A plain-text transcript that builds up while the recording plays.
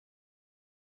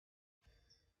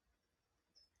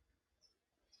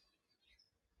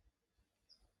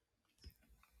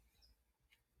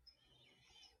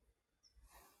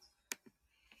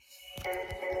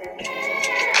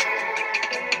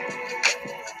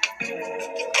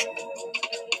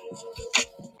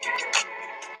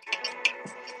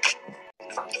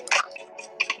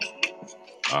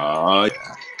Oh,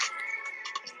 yeah.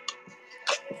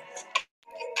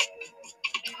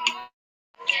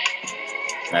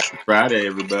 Happy Friday,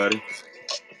 everybody.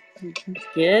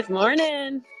 Good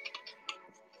morning.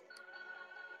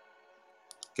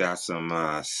 Got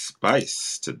some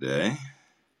spice today.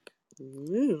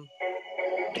 Ooh.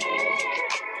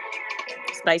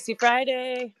 Spicy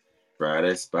Friday.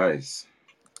 Friday spice.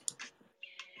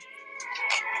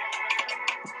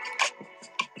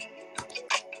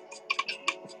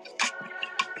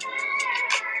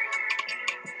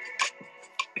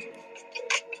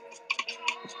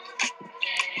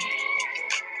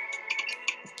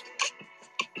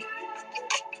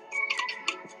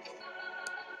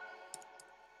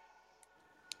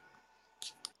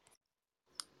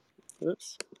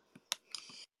 Oops.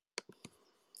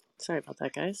 Sorry about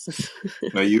that, guys.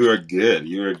 No, you are good.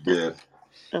 You are good.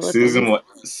 Susan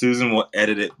will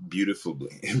edit it beautifully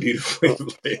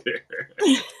later.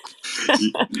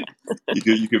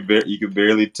 You could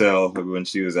barely tell when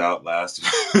she was out last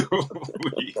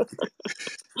week.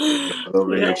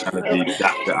 Over here trying to be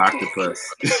Dr.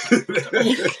 Octopus.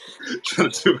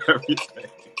 Trying to do everything.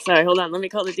 Sorry, hold on. Let me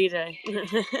call the DJ.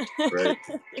 Right.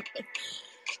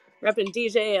 Repping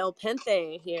DJ El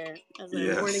Pente here as our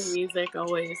morning music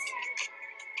always.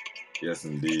 Yes,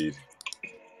 indeed.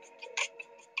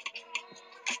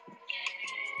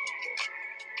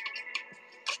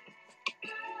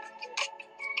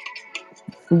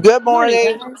 Good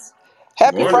morning. Guys.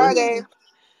 Happy Friday.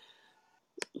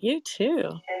 You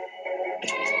too.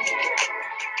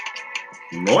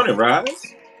 Morning,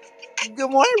 Rise. Good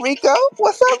morning, Rico.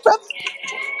 What's up, brother?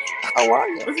 How are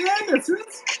you? What's happening,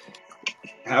 sis?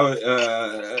 How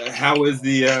is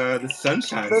the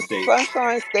Sunshine State? The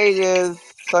Sunshine State is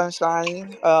sunshiny.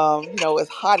 It's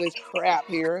hot as crap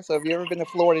here. So if you've ever been to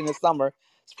Florida in the summer,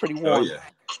 it's pretty warm. Oh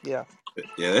Yeah.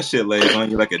 Yeah, that shit lays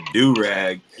on you like a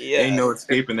do-rag. Yeah. Ain't no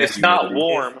escaping that It's humidity. not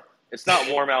warm. It's not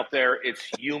warm out there. It's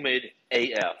humid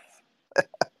AF.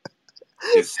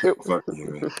 It's fucking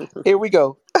humid. Here we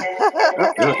go.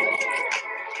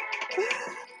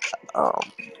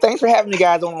 Thanks for having me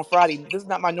guys on Friday. This is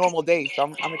not my normal day, so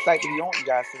I'm excited to be on with you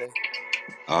guys today.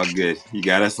 All good. You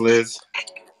got us, Liz?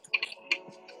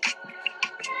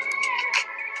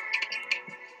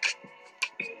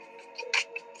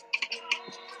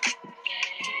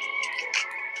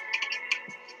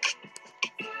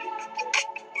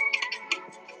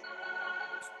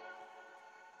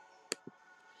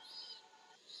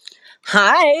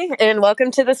 Hi, and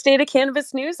welcome to the State of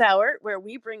Cannabis News Hour, where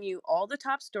we bring you all the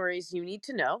top stories you need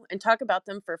to know and talk about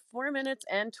them for 4 minutes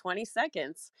and 20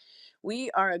 seconds.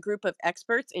 We are a group of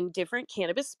experts in different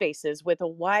cannabis spaces with a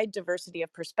wide diversity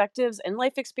of perspectives and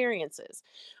life experiences.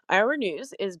 Our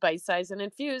news is bite-sized and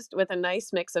infused with a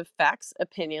nice mix of facts,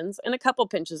 opinions, and a couple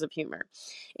pinches of humor.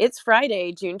 It's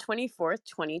Friday, June 24th,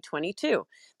 2022.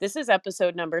 This is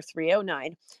episode number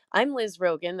 309. I'm Liz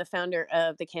Rogan, the founder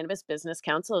of the Cannabis Business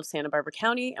Council of Santa Barbara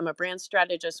County. I'm a brand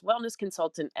strategist, wellness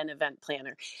consultant, and event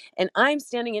planner. And I'm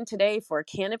standing in today for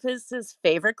Cannabis's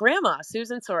favorite grandma,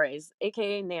 Susan Soares,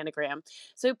 aka Nanogram.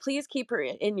 So please keep her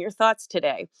in your thoughts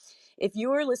today. If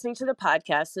you are listening to the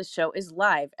podcast, this show is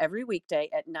live every weekday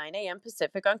at 9 a.m.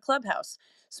 Pacific on Clubhouse.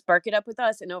 Spark it up with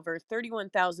us and over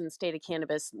 31,000 State of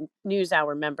Cannabis News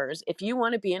Hour members if you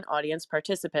want to be an audience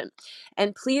participant.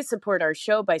 And please support our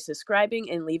show by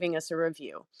subscribing and leaving us a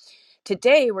review.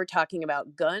 Today, we're talking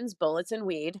about guns, bullets, and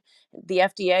weed. The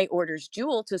FDA orders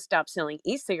Juul to stop selling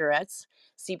e-cigarettes,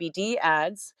 CBD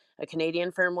ads, a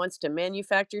Canadian firm wants to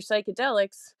manufacture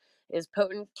psychedelics, is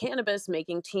potent cannabis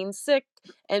making teens sick,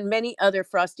 and many other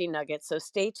frosty nuggets. So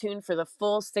stay tuned for the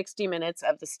full 60 minutes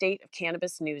of the State of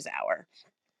Cannabis News Hour.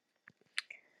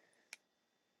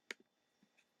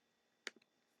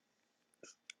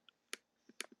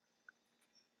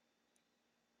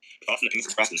 The thoughts and opinions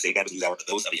expressed in the State of Cannabis News Hour are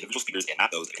those of the individual speakers and not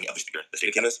those of any other speaker, the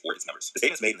State of Cannabis, or its members. The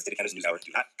statements made in the State of Cannabis News Hour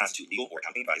do not constitute legal or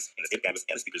accounting advice, and the State of Cannabis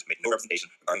and the speakers make no representation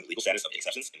regarding the legal status of the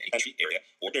exceptions in any country, area,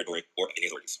 or territory, or of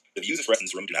any authorities. The views expressed in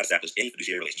this room do not establish any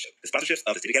fiduciary relationship. The sponsorships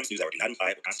of the State of Cannabis News Hour do not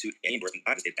imply or constitute any endorsement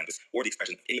by the State of Cannabis or the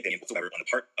expression of any opinion whatsoever on the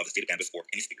part of the State of Cannabis or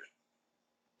any speaker.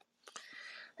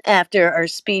 After our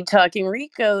speed talking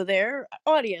Rico there,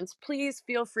 audience, please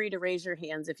feel free to raise your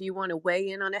hands if you want to weigh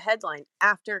in on a headline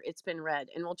after it's been read,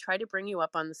 and we'll try to bring you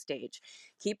up on the stage.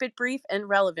 Keep it brief and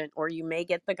relevant, or you may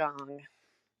get the gong.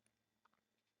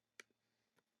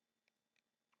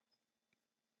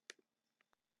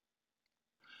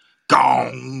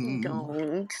 Gong.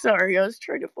 Gong. Sorry, I was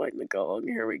trying to find the gong.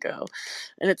 Here we go.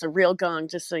 And it's a real gong,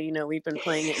 just so you know. We've been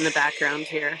playing it in the background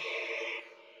here.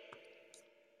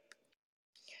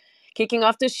 Kicking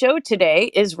off the show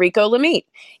today is Rico Lamitte.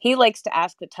 He likes to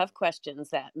ask the tough questions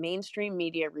that mainstream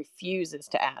media refuses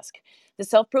to ask. The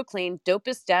self-proclaimed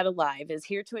dopest dad alive is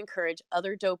here to encourage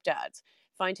other dope dads.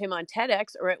 Find him on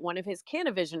TEDx or at one of his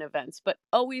Cannavision events, but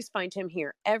always find him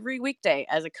here every weekday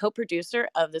as a co-producer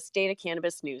of the State of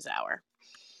Cannabis NewsHour.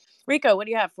 Rico, what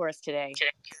do you have for us today?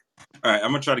 All right, I'm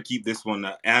going to try to keep this one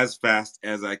as fast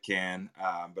as I can,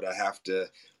 but I have to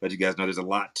let you guys know there's a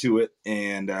lot to it,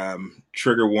 and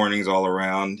trigger warnings all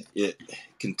around. It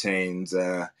contains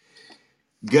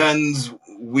guns,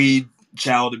 weed,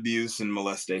 child abuse, and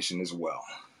molestation as well.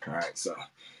 All right, so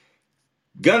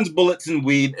guns, bullets, and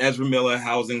weed. Ezra Miller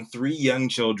housing 3 young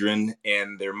children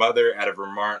and their mother at a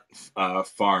Vermont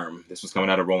farm. This was coming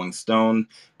out of Rolling Stone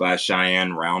by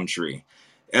Cheyenne Roundtree.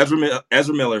 Ezra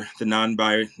Miller, the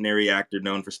non-binary actor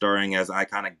known for starring as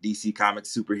iconic DC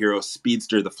Comics superhero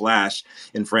Speedster the Flash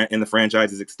in the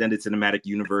franchise's extended cinematic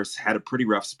universe, had a pretty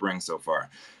rough spring so far.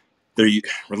 Their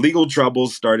legal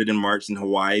troubles started in March in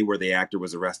Hawaii, where the actor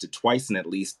was arrested twice and at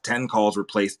least 10 calls were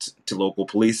placed to local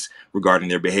police regarding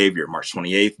their behavior. March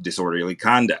 28th, disorderly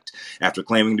conduct. After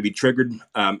claiming to be triggered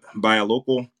by a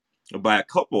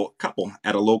couple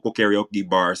at a local karaoke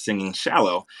bar singing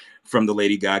Shallow from the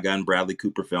Lady Gaga and Bradley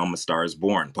Cooper film A Star is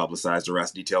Born. Publicized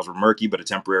arrest details were murky, but a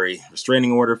temporary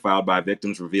restraining order filed by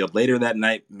victims revealed later that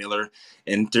night Miller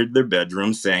entered their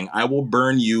bedroom saying, "I will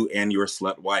burn you and your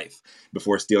slut wife,"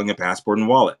 before stealing a passport and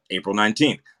wallet. April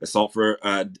 19th, assault for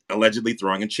allegedly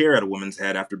throwing a chair at a woman's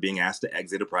head after being asked to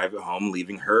exit a private home,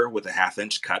 leaving her with a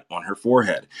half-inch cut on her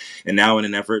forehead. And now, in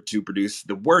an effort to produce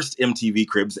the worst MTV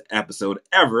Cribs episode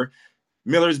ever,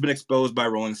 Miller has been exposed by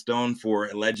Rolling Stone for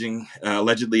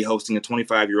allegedly hosting a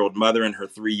 25-year-old mother and her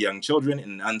 3 young children in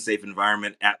an unsafe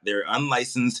environment at their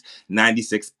unlicensed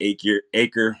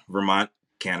 96-acre Vermont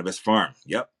cannabis farm.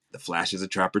 Yep, the Flash is a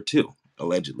trapper too,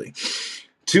 allegedly.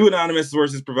 2 anonymous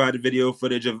sources provided video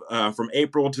footage of from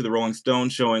April to the Rolling Stone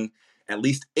showing at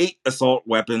least 8 assault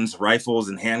weapons, rifles,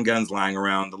 and handguns lying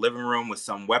around the living room, with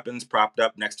some weapons propped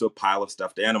up next to a pile of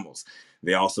stuffed animals.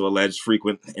 They also alleged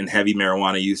frequent and heavy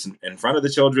marijuana use in front of the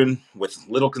children, with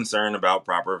little concern about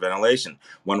proper ventilation.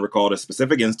 One recalled a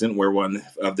specific incident where one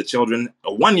of the children,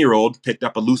 a 1-year-old, picked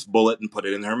up a loose bullet and put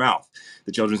it in her mouth.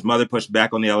 The children's mother pushed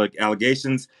back on the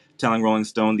allegations, telling Rolling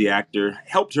Stone the actor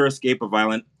helped her escape a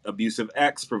violent, abusive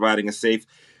ex, providing a safe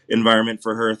environment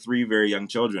for her 3 very young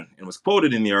children, and was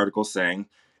quoted in the article saying,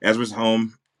 "Ezra's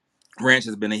home ranch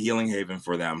has been a healing haven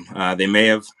for them. They may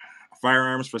have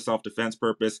firearms for self-defense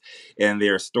purpose, and they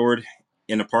are stored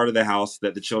in a part of the house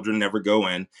that the children never go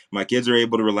in. My kids are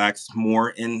able to relax more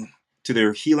into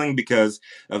their healing because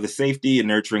of the safety and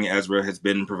nurturing Ezra has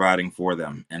been providing for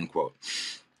them," end quote.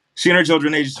 She and her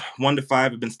children, aged 1 to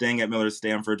 5, have been staying at Miller's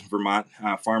Stamford, Vermont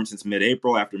farm since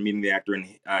mid-April after meeting the actor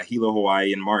in Hilo,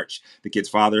 Hawaii in March. The kid's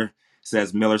father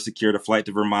says Miller secured a flight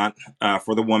to Vermont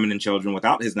for the woman and children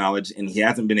without his knowledge, and he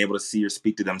hasn't been able to see or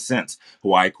speak to them since.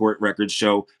 Hawaii court records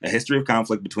show a history of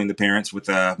conflict between the parents, with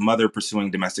the mother pursuing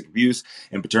domestic abuse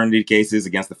and paternity cases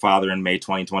against the father in May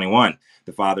 2021.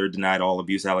 The father denied all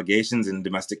abuse allegations, and the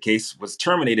domestic case was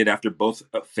terminated after both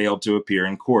failed to appear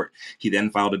in court. He then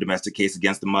filed a domestic case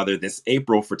against the mother this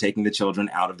April for taking the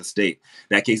children out of the state.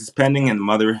 That case is pending, and the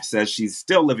mother says she's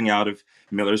still living out of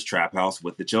Miller's trap house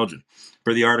with the children.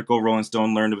 Per the article, Rolling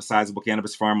Stone learned of a sizable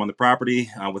cannabis farm on the property,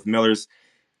 with Miller's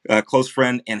close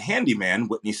friend and handyman,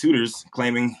 Whitney Suiters,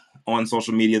 claiming on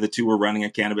social media the 2 were running a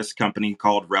cannabis company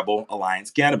called Rebel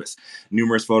Alliance Cannabis.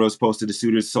 Numerous photos posted to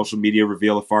Suiters' social media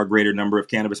reveal a far greater number of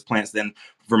cannabis plants than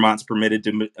Vermont's permitted,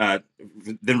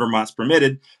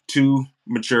 2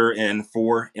 mature and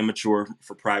 4 immature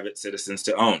for private citizens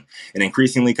to own. An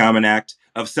increasingly common act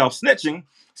of self-snitching,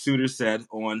 Suiters said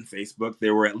on Facebook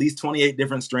there were at least 28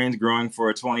 different strains growing for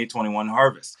a 2021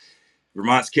 harvest.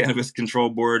 Vermont's Cannabis Control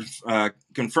Board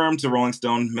confirmed to Rolling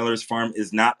Stone Miller's farm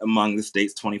is not among the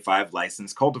state's 25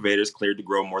 licensed cultivators cleared to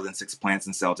grow more than 6 plants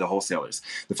and sell to wholesalers.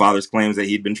 The father claims that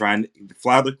he's been trying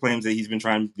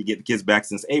to get the kids back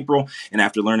since April, and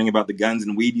after learning about the guns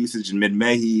and weed usage in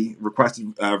mid-May, he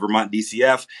requested Vermont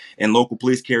DCF and local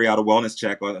police carry out a wellness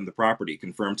check on the property.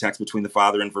 Confirmed text between the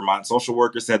father and Vermont social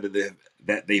worker said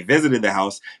that they visited the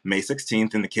house May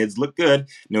 16th and the kids looked good,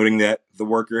 noting that the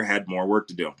worker had more work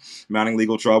to do. Mounting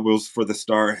legal troubles for the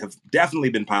star have definitely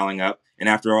been piling up, and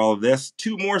after all of this,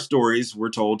 2 more stories were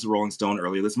told to Rolling Stone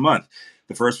earlier this month.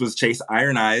 The first was Chase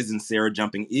Iron Eyes and Sarah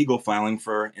Jumping Eagle filing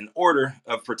for an order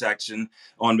of protection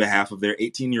on behalf of their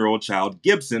 18-year-old child,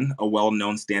 Gibson, a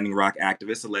well-known Standing Rock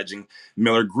activist, alleging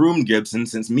Miller groomed Gibson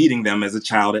since meeting them as a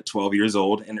child at 12 years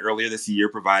old, and earlier this year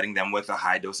providing them with a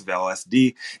high dose of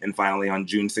LSD. And finally, on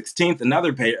June 16th,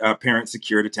 another parent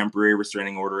secured a temporary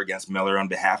restraining order against Miller on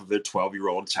behalf of their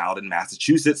 12-year-old child in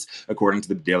Massachusetts, according to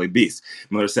the Daily Beast.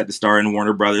 Miller is set to star in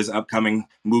Warner Brothers' upcoming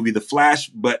movie The Flash,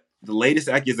 but the latest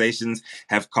accusations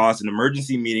have caused an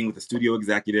emergency meeting with the studio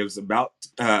executives about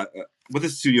their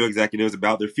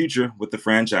future with the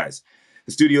franchise.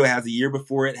 The studio has a year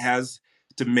before it has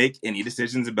to make any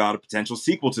decisions about a potential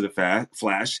sequel to The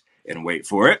Flash, and wait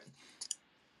for it,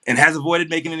 and has avoided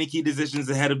making any key decisions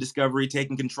ahead of Discovery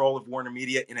taking control of Warner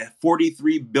Media in a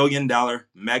 $43 billion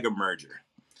mega merger.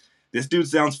 This dude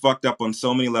sounds fucked up on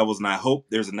so many levels, and I hope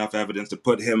there's enough evidence to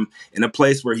put him in a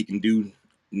place where he can do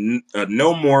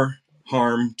no more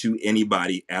harm to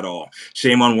anybody at all.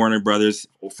 Shame on Warner Brothers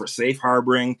for safe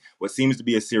harboring what seems to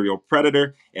be a serial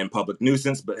predator and public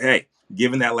nuisance. But hey,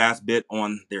 given that last bit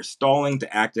on their stalling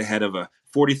to act ahead of a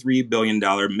 $43 billion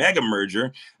mega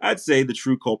merger, I'd say the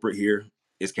true culprit here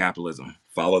is capitalism.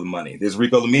 Follow the money. This is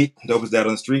Rico Lamite, dopest dad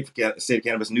on the street for State of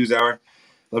Cannabis NewsHour.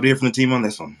 Love to hear from the team on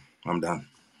this one. I'm done.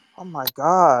 Oh my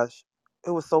gosh,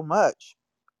 it was so much.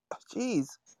 Jeez,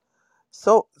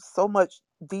 so much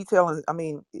detail, and I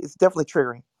mean, it's definitely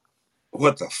triggering.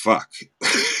 What the fuck?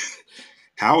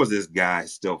 How is this guy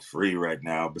still free right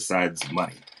now besides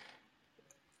money?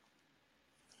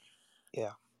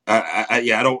 Yeah. I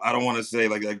don't want to say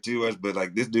like too much, but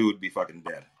like this dude would be fucking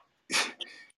dead.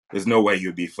 There's no way he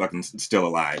would be fucking still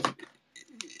alive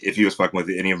if he was fucking with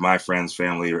any of my friends,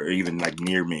 family, or even like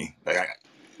near me. Like,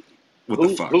 what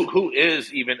the fuck? Who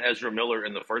is even Ezra Miller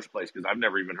in the first place? Because I've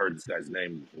never even heard this guy's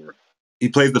name before. He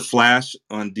plays the Flash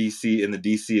on DC in the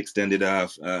DC extended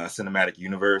cinematic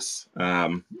universe.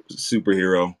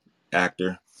 Superhero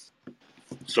actor.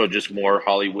 So just more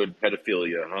Hollywood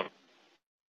pedophilia,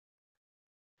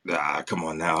 huh? Come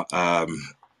on now.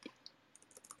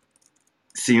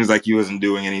 Seems like he wasn't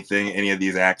doing any of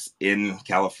these acts in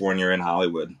California or in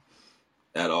Hollywood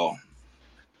at all.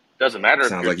 Doesn't matter.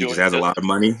 Sounds like he just has a lot of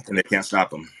money and they can't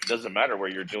stop him. Doesn't matter where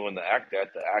you're doing the act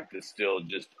at. The act is still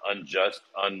just unjust,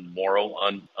 unmoral,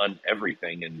 un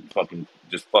everything, and fucking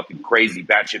crazy,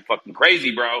 batshit fucking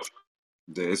crazy, bro.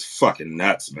 It's fucking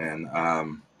nuts, man.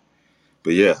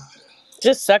 But yeah.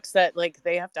 Just sucks that like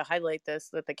they have to highlight that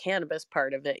the cannabis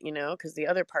part of it, because the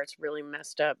other part's really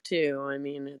messed up too. I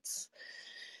mean,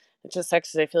 it just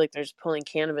sucks because I feel like they're just pulling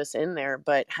cannabis in there,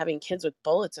 but having kids with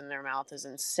bullets in their mouth is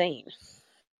insane.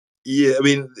 Yeah, I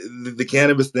mean, the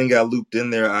cannabis thing got looped in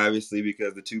there, obviously,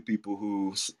 because the two people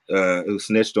who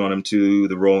snitched on him to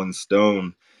the Rolling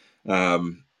Stone,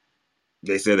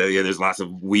 they said that, yeah, there's lots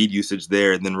of weed usage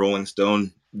there. And then Rolling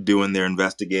Stone, doing their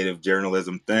investigative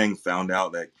journalism thing, found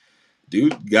out that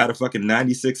dude got a fucking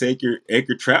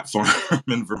 96-acre trap farm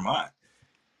in Vermont.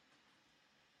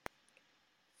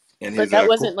 And but that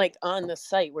wasn't like on the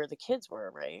site where the kids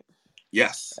were, right?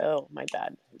 Yes. Oh, my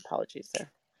bad. Apologies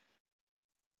there.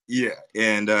 Yeah,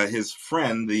 and his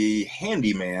friend, the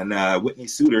handyman, Whitney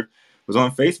Suter, was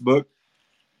on Facebook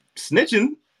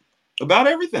snitching about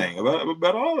everything,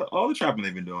 about all the trapping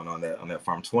they've been doing on that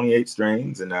farm. 28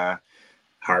 strains, and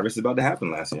harvest about to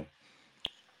happen last year.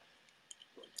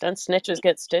 Don't snitches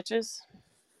get stitches?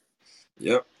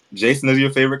 Yep. Jason, those are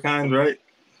your favorite kinds, right?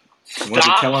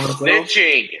 Stop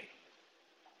snitching.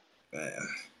 All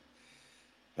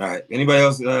right. Anybody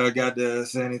else got to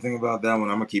say anything about that one?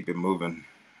 I'm gonna keep it moving.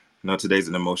 No, today's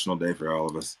an emotional day for all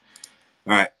of us.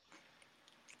 All right.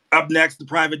 Up next, the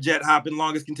private jet hopping,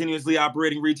 longest continuously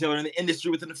operating retailer in the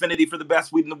industry with an affinity for the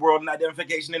best weed in the world and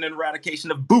identification and eradication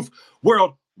of boof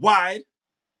worldwide.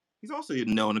 He's also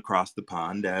known across the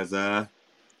pond as the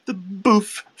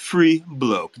boof-free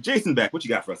bloke. Jason Beck, what you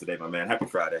got for us today, my man? Happy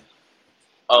Friday.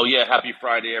 Oh, yeah. Happy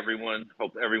Friday, everyone.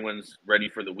 Hope everyone's ready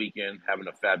for the weekend, having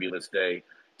a fabulous day.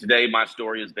 Today, my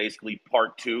story is basically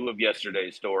part 2 of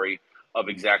yesterday's story of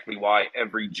exactly why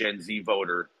every Gen Z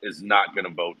voter is not going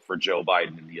to vote for Joe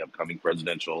Biden in the upcoming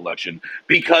presidential election.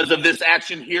 Because of this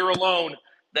action here alone,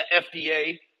 the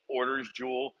FDA orders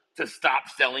Juul to stop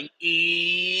selling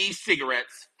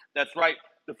e-cigarettes. That's right.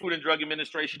 The Food and Drug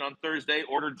Administration on Thursday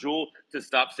ordered Juul to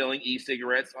stop selling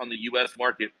e-cigarettes on the U.S.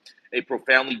 market, a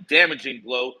profoundly damaging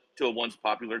blow to a once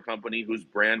popular company whose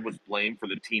brand was blamed for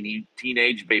the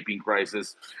teenage vaping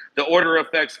crisis. The order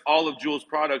affects all of Juul's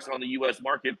products on the U.S.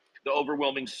 market, the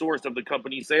overwhelming source of the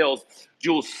company's sales.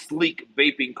 Juul's sleek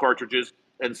vaping cartridges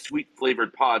and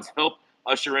sweet-flavored pods help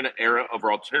usher in an era of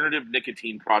alternative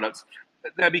nicotine products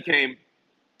that became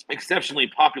exceptionally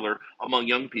popular among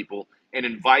young people and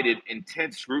invited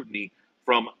intense scrutiny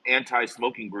from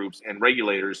anti-smoking groups and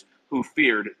regulators who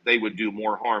feared they would do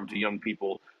more harm to young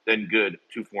people than good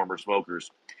to former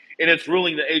smokers. In its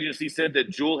ruling, the agency said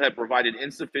that Juul had provided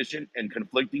insufficient and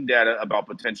conflicting data about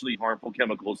potentially harmful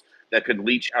chemicals that could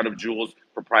leach out of Juul's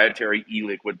proprietary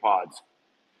e-liquid pods.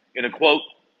 In a quote,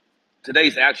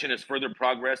 today's action is further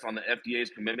progress on the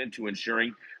FDA's commitment to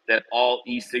ensuring that all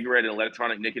e-cigarette and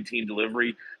electronic nicotine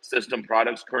delivery system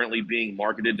products currently being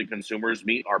marketed to consumers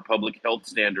meet our public health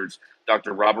standards,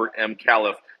 Dr. Robert M.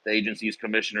 Califf, the agency's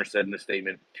commissioner, said in a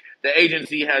statement. The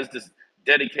agency has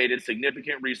dedicated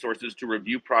significant resources to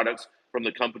review products from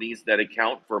the companies that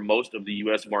account for most of the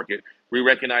U.S. market. We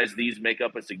recognize these make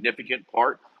up a significant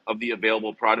part of the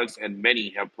available products, and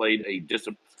many have played a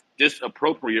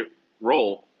disappropriate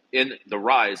role in the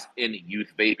rise in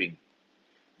youth vaping.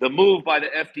 The move by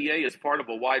the FDA is part of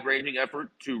a wide-ranging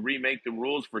effort to remake the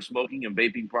rules for smoking and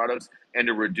vaping products and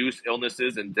to reduce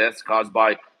illnesses and deaths caused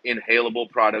by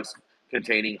inhalable products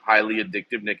containing highly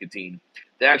addictive nicotine.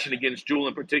 The action against Juul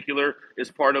in particular is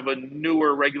part of a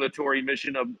newer regulatory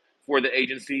mission for the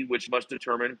agency, which must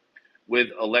determine with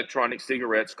electronic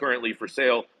cigarettes currently for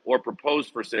sale or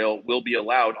proposed for sale will be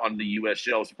allowed on the U.S.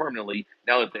 shelves permanently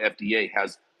now that the FDA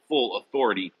has full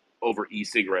authority over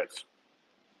e-cigarettes.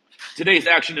 Today's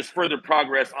action is further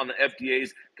progress on the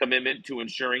FDA's commitment to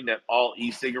ensuring that all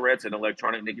e-cigarettes and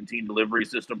electronic nicotine delivery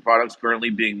system products currently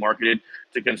being marketed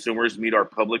to consumers meet our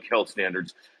public health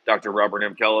standards. Dr. Robert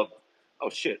M. Kellogg. Oh,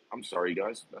 shit. I'm sorry,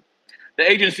 guys. The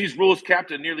agency's rules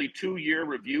capped a nearly 2-year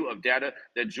review of data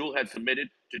that Juul had submitted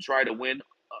to try to win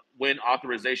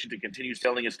authorization to continue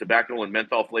selling its tobacco and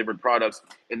menthol-flavored products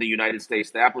in the United States.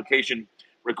 The application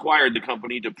required the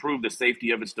company to prove the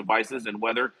safety of its devices and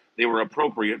whether they were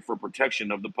appropriate for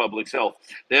protection of the public's health.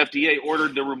 The FDA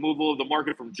ordered the removal of the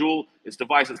market from Juul, its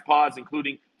devices pods,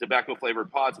 including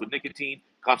tobacco-flavored pods with nicotine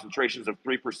concentrations of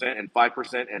 3% and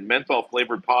 5%, and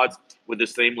menthol-flavored pods with the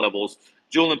same levels.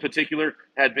 Juul, in particular,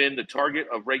 had been the target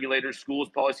of regulators, schools,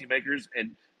 policymakers,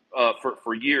 and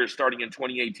for years, starting in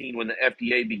 2018, when the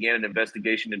FDA began an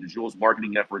investigation into Juul's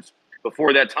marketing efforts.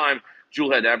 Before that time,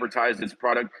 Juul had advertised its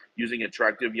product using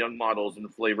attractive young models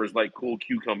and flavors like cool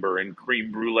cucumber and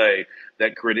creme brulee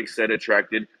that critics said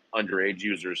attracted underage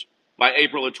users. By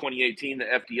April of 2018, the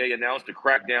FDA announced a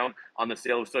crackdown on the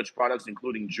sale of such products,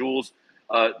 including Juul's,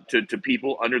 to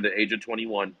people under the age of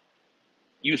 21.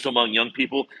 Use among young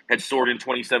people had soared in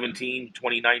 2017,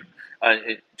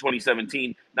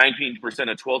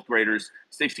 19% of 12th graders,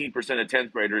 16% of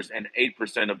 10th graders, and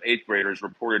 8% of 8th graders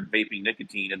reported vaping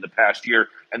nicotine in the past year.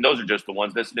 And those are just the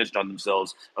ones that snitched on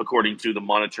themselves, according to the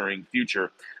Monitoring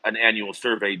Future, an annual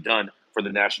survey done for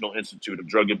the National Institute of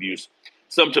Drug Abuse.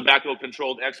 Some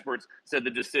tobacco-controlled experts said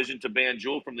the decision to ban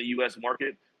Juul from the U.S.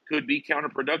 market could be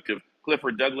counterproductive.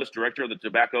 Clifford Douglas, director of the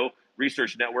Tobacco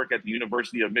Research Network at the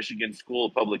University of Michigan School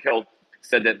of Public Health,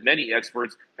 said that many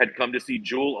experts had come to see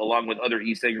Juul, along with other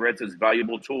e-cigarettes, as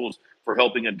valuable tools for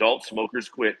helping adult smokers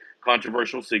quit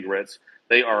controversial cigarettes.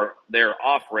 They are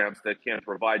off-ramps that can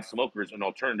provide smokers an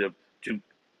alternative to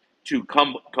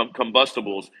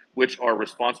combustibles, which are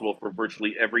responsible for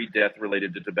virtually every death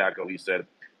related to tobacco, he said.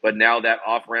 But now that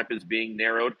off-ramp is being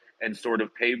narrowed and sort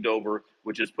of paved over,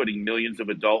 which is putting millions of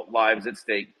adult lives at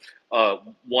stake.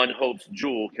 One hopes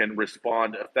Juul can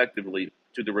respond effectively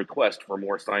to the request for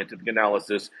more scientific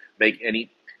analysis, make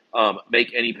any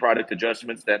product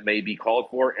adjustments that may be called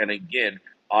for, and again,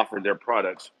 offer their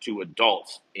products to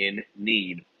adults in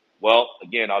need. Well,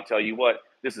 again, I'll tell you what,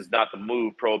 this is not the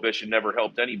move. Prohibition never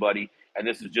helped anybody, and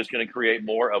this is just going to create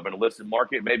more of an illicit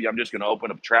market. Maybe I'm just going to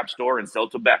open a trap store and sell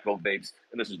tobacco vapes.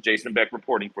 And this is Jason Beck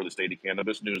reporting for the State of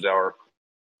Cannabis NewsHour.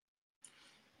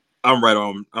 I'm right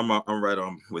on. I'm right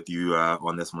on with you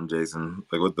on this one, Jason.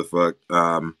 Like, what the fuck?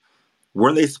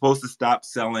 Weren't they supposed to stop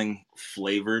selling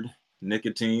flavored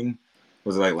nicotine?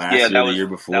 Was it like last year, the year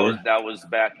before? That was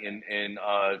back in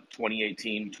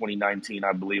 2018, 2019,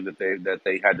 I believe that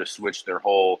they had to switch their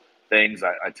whole things.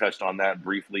 I touched on that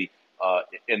briefly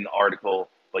in the article,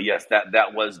 but yes,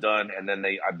 that was done. And then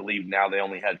I believe now they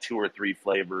only had 2 or 3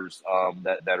 flavors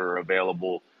that are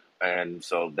available, and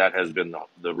so that has been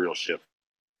the real shift.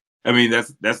 I mean,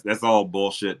 that's all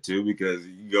bullshit too, because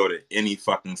you go to any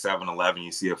fucking 7-Eleven,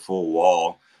 you see a full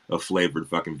wall of flavored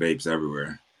fucking vapes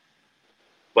everywhere.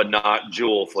 But not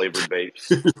Juul flavored vapes.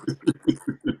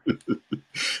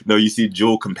 No, you see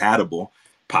Juul compatible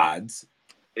pods.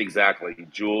 Exactly.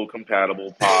 Juul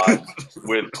compatible pods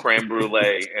with creme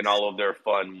brulee and all of their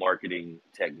fun marketing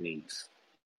techniques.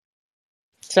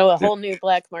 So a whole new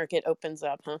black market opens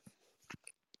up, huh?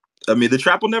 I mean, the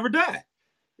trap will never die.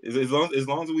 As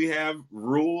long as we have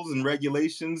rules and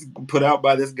regulations put out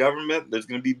by this government, there's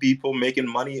going to be people making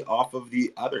money off of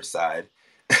the other side,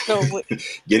 So,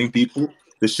 getting people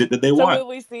the shit that they so want. will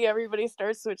we see everybody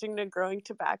start switching to growing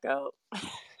tobacco?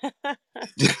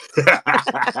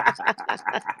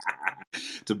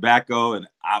 Tobacco and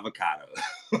avocado.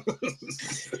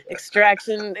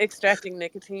 Extracting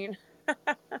nicotine.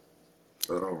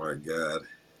 Oh my God.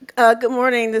 Good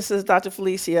morning. This is Dr.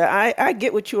 Felicia. I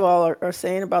get what you all are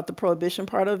saying about the prohibition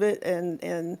part of it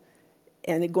and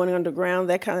it going underground,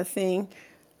 that kind of thing.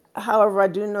 However, I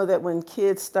do know that when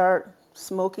kids start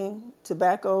smoking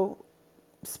tobacco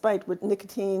spiked with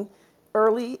nicotine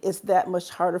early, it's that much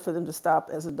harder for them to stop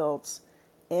as adults.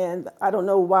 And I don't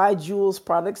know why Juul's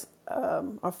products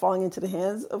are falling into the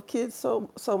hands of kids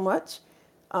so much,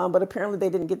 but apparently they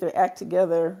didn't get their act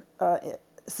together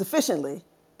sufficiently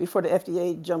before the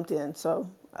FDA jumped in. So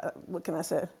what can I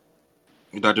say?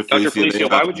 Dr. Dr. Felicia, Felicia,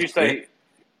 why would you say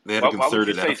they had a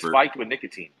concerted effort. spiked with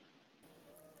nicotine?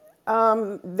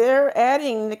 They're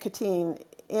adding nicotine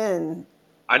in.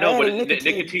 I know, but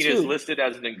nicotine is listed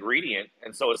as an ingredient,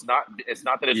 and so it's not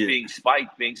that it's being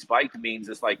spiked. Being spiked means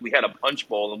it's like we had a punch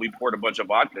bowl and we poured a bunch of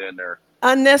vodka in there.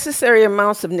 Unnecessary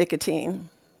amounts of nicotine.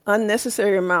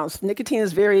 Unnecessary amounts. Nicotine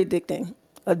is very addicting.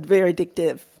 Very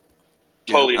addictive.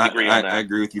 Totally agree on that. I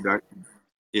agree with you, Doctor.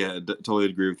 Yeah, totally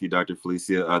agree with you, Dr.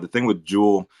 Felicia. The thing with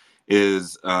Juul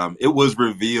is it was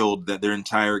revealed that their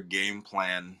entire game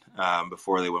plan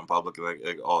before they went public,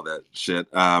 like all that shit,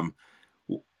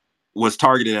 was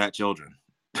targeted at children.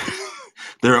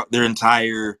 Their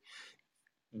entire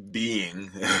being,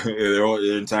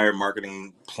 their entire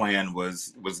marketing plan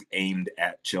was aimed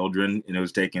at children, and it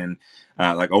was taken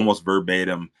like almost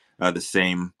verbatim the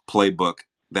same playbook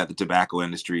that the tobacco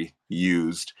industry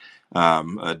used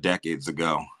decades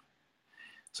ago.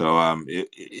 So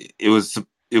it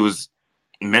was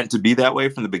meant to be that way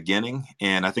from the beginning,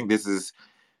 and I think this is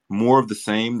more of the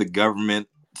same. The government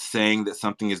saying that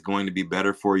something is going to be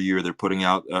better for you, or they're putting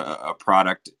out a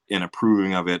product and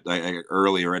approving of it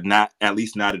early, or not, at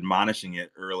least not admonishing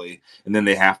it early, and then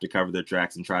they have to cover their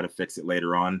tracks and try to fix it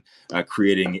later on,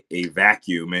 creating a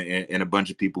vacuum and a bunch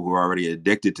of people who are already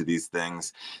addicted to these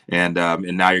things, and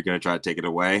now you're going to try to take it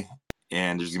away.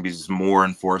 And there's gonna be just more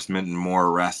enforcement and more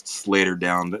arrests later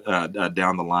down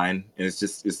the line, and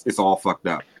it's all fucked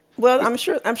up. Well, I'm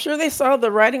sure they saw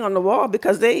the writing on the wall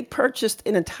because they purchased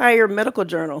an entire medical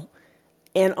journal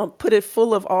and put it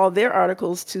full of all their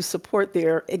articles to support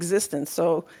their existence.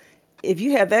 So, if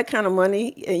you have that kind of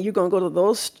money and you're going to go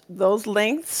to those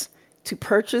lengths to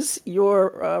purchase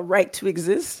your right to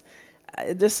exist,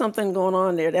 there's something going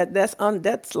on there.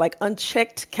 That's like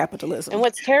unchecked capitalism. And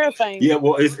what's terrifying? Yeah,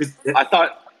 well, I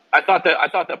thought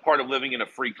that part of living in a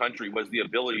free country was the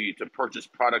ability to purchase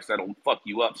products that'll fuck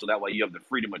you up, so that way you have the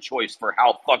freedom of choice for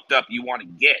how fucked up you want to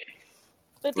get.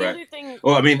 But the other thing,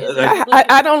 well, I mean,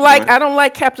 I don't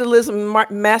like capitalism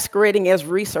masquerading as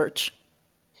research.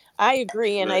 I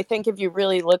agree. And I think if you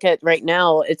really look at right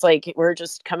now, it's like we're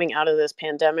just coming out of this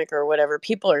pandemic or whatever.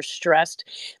 People are stressed.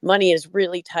 Money is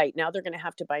really tight. Now they're going to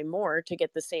have to buy more to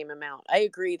get the same amount. I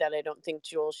agree that I don't think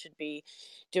Juul should be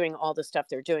doing all the stuff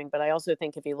they're doing. But I also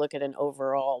think if you look at an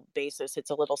overall basis, it's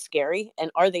a little scary.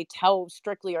 And how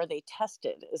strictly are they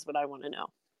tested is what I want to know.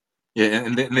 Yeah,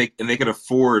 and they could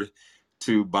afford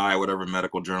to buy whatever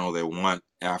medical journal they want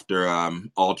after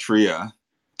Altria.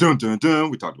 Dun, dun,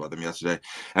 dun. We talked about them yesterday.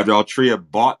 After Altria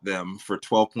bought them for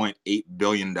 $12.8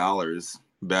 billion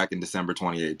back in December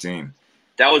 2018.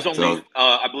 That was only,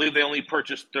 I believe they only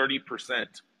purchased 30%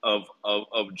 of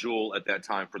Juul at that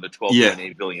time for the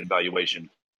 $12.8 billion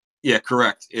valuation. Yeah,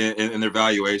 correct. And their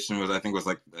valuation was, I think, was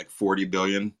like 40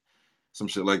 billion, some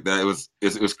shit like that.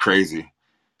 It was crazy.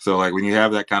 So like when you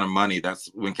have that kind of money, that's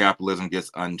when capitalism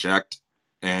gets unchecked,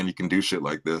 and you can do shit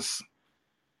like this.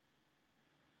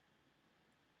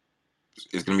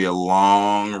 It's going to be a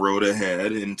long road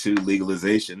ahead into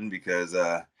legalization because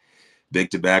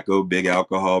big tobacco, big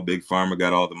alcohol, big pharma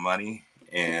got all the money,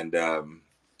 and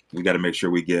we got to make sure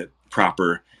we get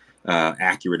proper,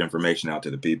 accurate information out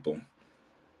to the people.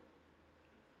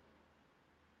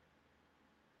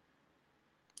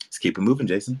 Let's keep it moving,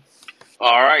 Jason.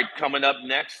 All right, coming up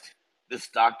next, this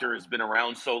doctor has been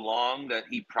around so long that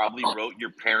he probably wrote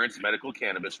your parents' medical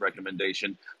cannabis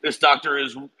recommendation. This doctor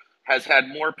has had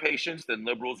more patients than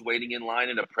liberals waiting in line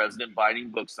at a President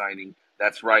Biden book signing.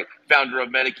 That's right, founder of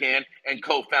Medican and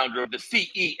co-founder of the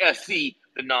CESC,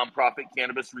 the nonprofit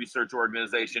cannabis research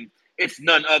organization. It's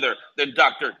none other than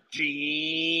Dr.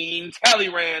 Gene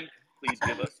Talleyrand. Please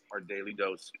give us our daily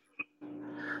dose.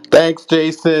 Thanks,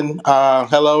 Jason.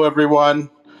 Hello, everyone.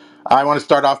 I want to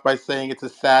start off by saying it's a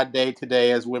sad day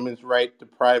today as women's right to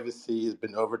privacy has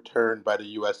been overturned by the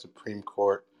U.S. Supreme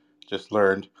Court. Just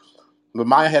learned. But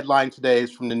my headline today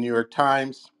is from the New York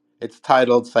Times. It's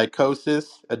titled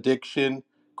Psychosis, Addiction,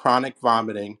 Chronic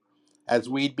Vomiting. As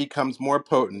Weed Becomes More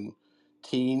Potent,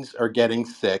 Teens Are Getting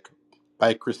Sick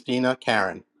by Christina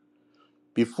Karen.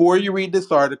 Before you read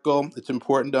this article, it's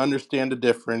important to understand the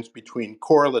difference between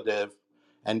correlative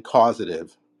and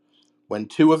causative. When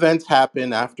two events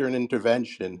happen after an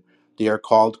intervention, they are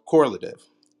called correlative.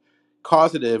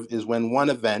 Causative is when one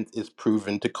event is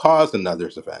proven to cause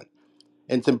another's event.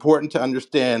 It's important to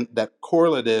understand that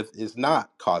correlative is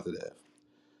not causative.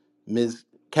 Ms.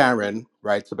 Karen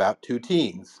writes about two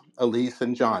teens, Elise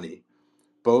and Johnny.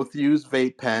 Both used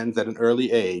vape pens at an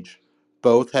early age.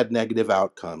 Both had negative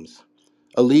outcomes.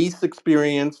 Elise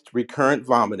experienced recurrent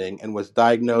vomiting and was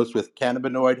diagnosed with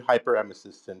cannabinoid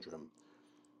hyperemesis syndrome.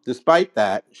 Despite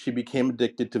that, she became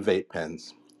addicted to vape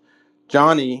pens.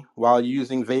 Johnny, while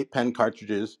using vape pen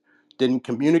cartridges, didn't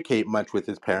communicate much with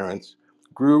his parents,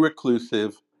 grew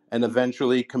reclusive, and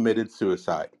eventually committed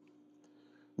suicide.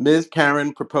 Ms.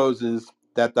 Karen proposes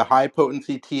that the high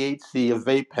potency THC of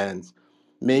vape pens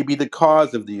may be the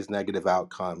cause of these negative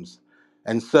outcomes,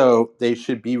 and so they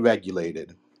should be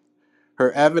regulated.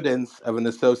 Her evidence of an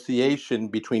association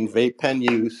between vape pen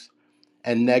use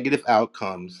and negative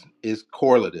outcomes is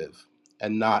correlative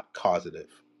and not causative.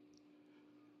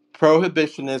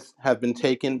 Prohibitionists have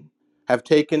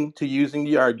taken to using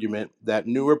the argument that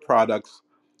newer products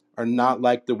are not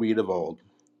like the weed of old.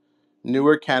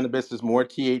 Newer cannabis is more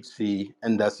THC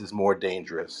and thus is more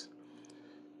dangerous.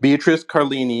 Beatrice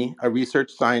Carlini, a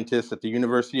research scientist at the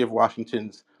University of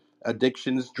Washington's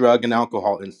Addictions, Drug, and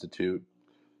Alcohol Institute,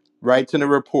 writes in a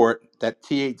report that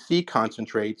THC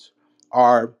concentrates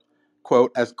are,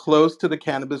 quote, as close to the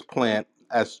cannabis plant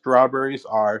as strawberries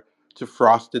are to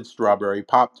frosted strawberry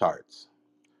Pop Tarts.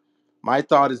 My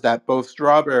thought is that both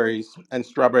strawberries and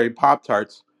strawberry Pop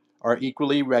Tarts are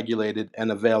equally regulated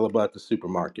and available at the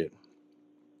supermarket.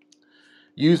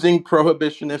 Using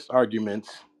prohibitionist arguments,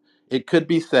 it could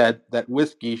be said that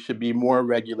whiskey should be more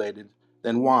regulated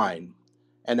than wine,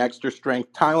 and extra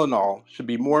strength Tylenol should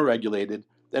be more regulated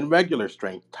than regular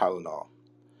strength Tylenol.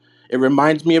 It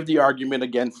reminds me of the argument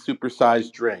against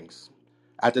supersized drinks.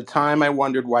 At the time, I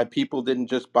wondered why people didn't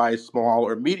just buy a small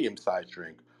or medium sized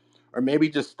drink, or maybe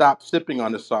just stop sipping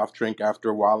on a soft drink after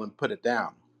a while and put it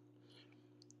down.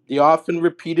 The often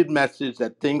repeated message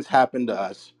that things happen to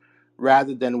us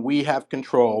rather than we have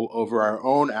control over our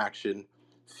own action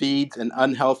feeds an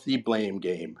unhealthy blame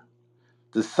game.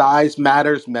 The size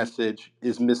matters message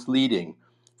is misleading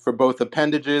for both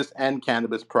appendages and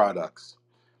cannabis products.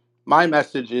 My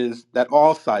message is that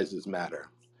all sizes matter.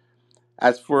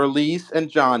 As for Elise and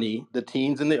Johnny, the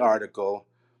teens in the article,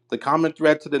 the common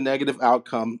thread to the negative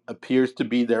outcome appears to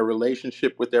be their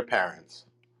relationship with their parents.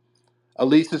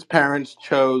 Elise's parents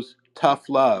chose tough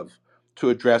love to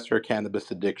address her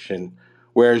cannabis addiction,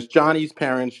 whereas Johnny's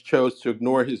parents chose to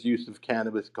ignore his use of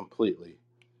cannabis completely.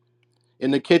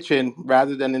 In the kitchen,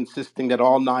 rather than insisting that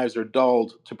all knives are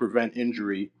dulled to prevent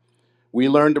injury, we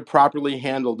learn to properly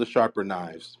handle the sharper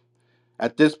knives.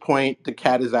 At this point, the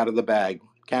cat is out of the bag.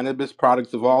 Cannabis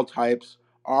products of all types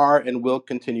are and will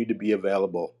continue to be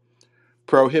available.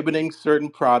 Prohibiting certain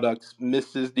products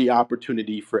misses the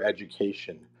opportunity for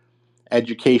education.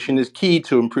 Education is key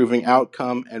to improving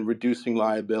outcome and reducing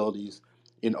liabilities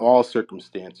in all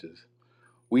circumstances.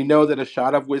 We know that a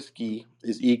shot of whiskey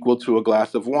is equal to a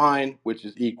glass of wine, which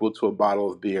is equal to a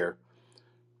bottle of beer.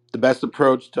 The best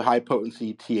approach to high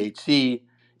potency THC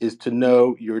is to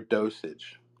know your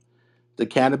dosage. The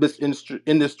cannabis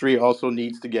industry also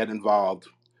needs to get involved.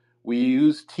 We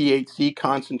use THC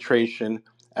concentration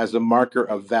as a marker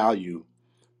of value,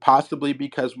 possibly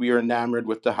because we are enamored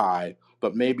with the high,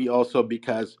 but maybe also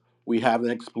because we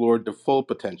haven't explored the full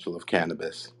potential of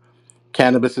cannabis.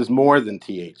 Cannabis is more than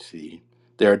THC.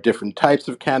 There are different types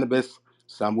of cannabis,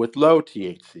 some with low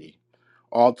THC.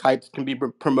 All types can be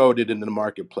promoted in the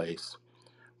marketplace.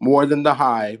 More than the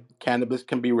high, cannabis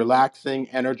can be relaxing,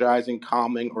 energizing,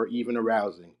 calming, or even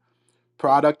arousing.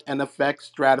 Product and effect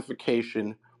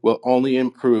stratification will only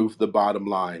improve the bottom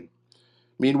line.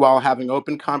 Meanwhile, having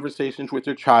open conversations with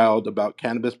your child about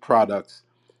cannabis products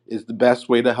is the best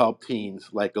way to help teens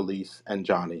like Elise and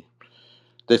Johnny.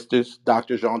 This is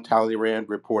Dr. Jean Talleyrand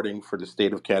reporting for the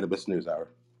State of Cannabis NewsHour.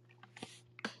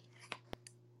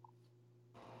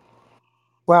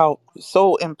 Wow,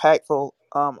 so impactful.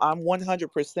 I'm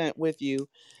 100% with you,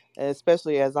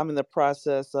 especially as I'm in the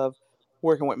process of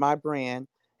working with my brand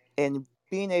and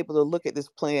being able to look at this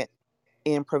plant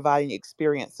and providing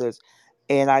experiences.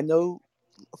 And I know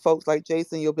folks like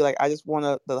Jason, you'll be like, I just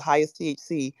want the highest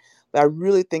THC. But I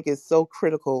really think it's so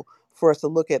critical for us to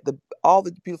look at all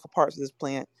the beautiful parts of this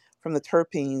plant, from the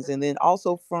terpenes, and then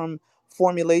also from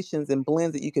formulations and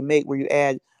blends that you can make where you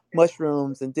add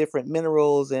mushrooms and different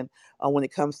minerals. And when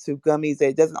it comes to gummies,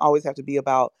 it doesn't always have to be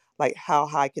about like how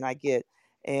high can I get.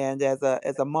 And as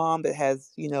a mom that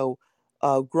has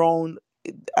grown,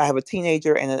 I have a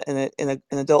teenager and an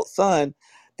adult son.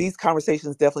 These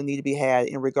conversations definitely need to be had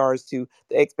in regards to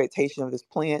the expectation of this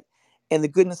plant and the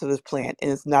goodness of this plant,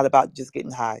 and it's not about just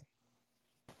getting high.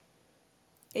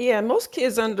 Yeah, most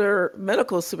kids under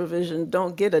medical supervision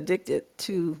don't get addicted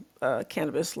to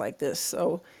cannabis like this.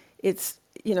 So it's,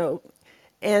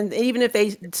 and even if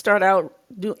they start out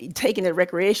taking it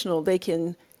recreational, they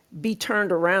can be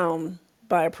turned around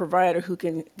by a provider who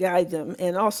can guide them.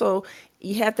 And also,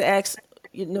 you have to ask,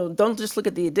 don't just look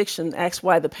at the addiction, ask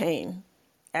why the pain.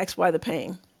 Ask why the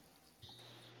pain.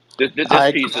 This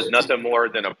I, piece is nothing more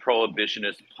than a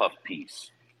prohibitionist puff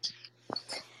piece.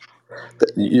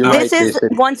 you're Uh, This right, is Jason.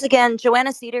 once again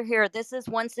Joanna Cedar here. This is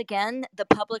once again the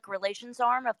public relations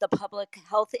arm of the Public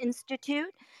Health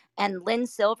Institute, and Lynn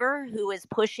Silver, who is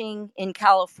pushing in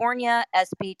California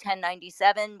SB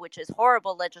 1097, which is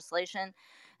horrible legislation.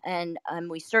 And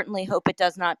we certainly hope it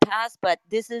does not pass. But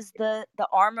this is the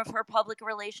arm of her public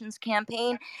relations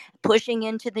campaign, pushing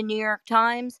into the New York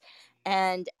Times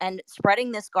and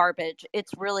spreading this garbage.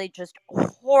 It's really just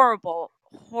horrible,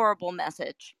 horrible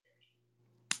message.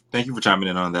 Thank you for chiming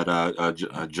in on that,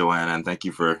 Joanna, and thank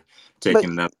you for But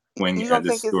taking that swing you at don't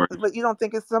this think it's story. but you don't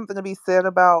think it's something to be said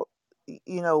about,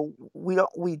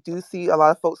 we do see a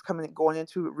lot of folks going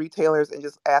into retailers and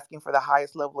just asking for the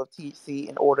highest level of THC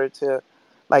in order to,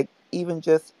 like, even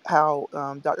just how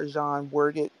Dr. Jean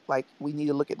worded, like, we need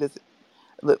to look at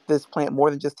this plant more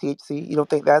than just THC. You don't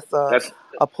think that's That's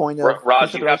a point of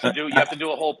Raj. consideration? You have to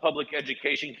do a whole public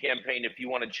education campaign if you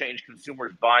want to change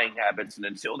consumers' buying habits, and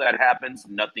until that happens,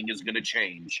 nothing is going to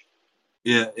change.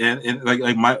 Yeah, and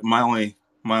like my only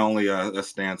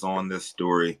stance on this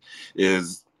story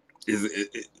is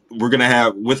we're gonna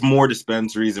have, with more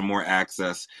dispensaries and more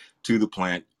access to the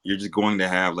plant, you're just going to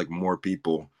have like more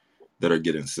people that are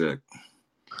getting sick.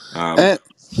 And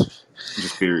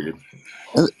Just period.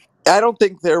 I don't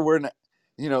think there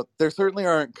certainly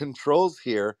aren't controls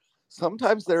here.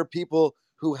 Sometimes there are people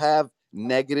who have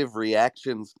negative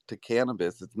reactions to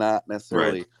cannabis. It's not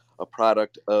Right. necessarily a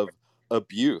product of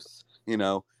abuse.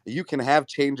 You can have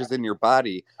changes in your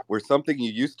body where something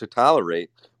you used to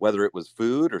tolerate, whether it was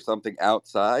food or something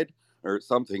outside or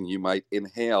something you might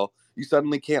inhale, you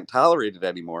suddenly can't tolerate it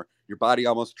anymore. Your body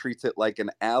almost treats it like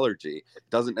an allergy.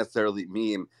 Doesn't necessarily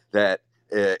mean that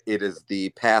it is the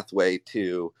pathway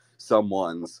to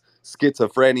someone's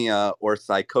schizophrenia or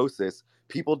psychosis.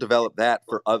 People develop that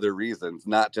for other reasons,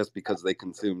 not just because they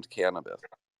consumed cannabis.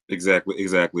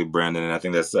 Exactly, Brandon. And I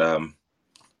think that's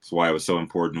why it was so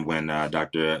important when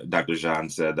Dr. Jean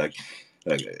said like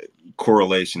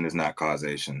correlation is not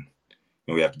causation.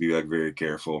 And we have to be like very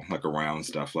careful like around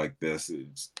stuff like this.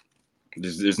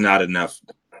 There's not enough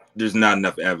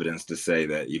evidence to say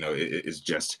that it's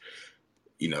just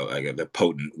like the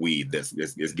potent weed that's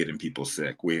is getting people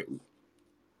sick.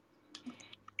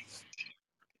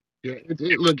 Yeah,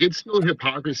 look, it's still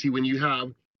hypocrisy when you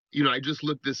have, I just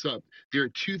looked this up. There are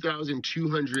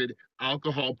 2,200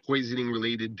 alcohol poisoning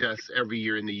related deaths every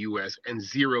year in the US and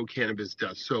zero cannabis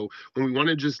deaths. So when we want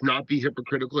to just not be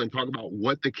hypocritical and talk about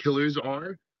what the killers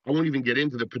are, I won't even get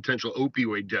into the potential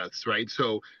opioid deaths, right?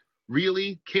 So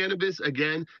really, cannabis,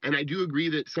 again, and I do agree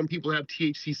that some people have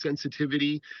THC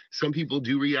sensitivity. Some people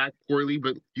do react poorly,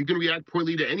 but you can react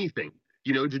poorly to anything.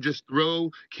 To just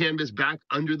throw cannabis back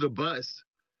under the bus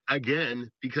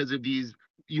again because of these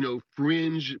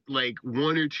fringe, like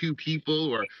one or two people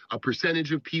or a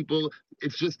percentage of people.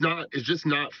 It's just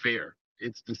not fair.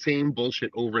 It's the same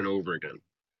bullshit over and over again.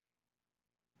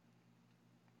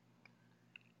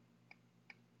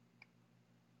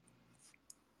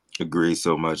 Agree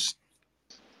so much.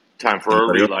 Time for a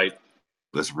Anybody else? relight.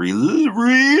 Let's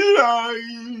relight.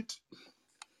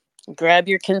 Grab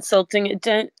your consulting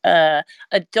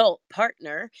adult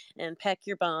partner and pack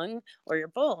your bong or your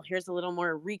bowl. Here's a little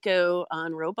more Rico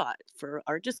on Robot for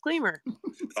our disclaimer.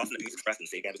 The thoughts and opinions expressed in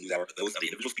the State Cannabis NewsHour are those of the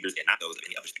individual speakers and not those of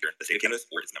any other speaker, the State of Cannabis,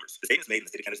 or its members. The statements made in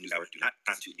the State of Cannabis NewsHour do not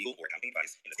constitute legal or accounting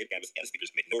advice, and the State of Cannabis and the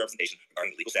speakers make no representation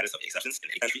regarding the legal status of any exceptions in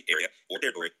any country, area, or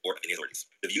territory, or of any authorities.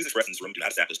 The views expressed in this room do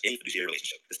not establish any fiduciary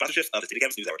relationship. The sponsorships of the State of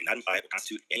Cannabis NewsHour do not imply or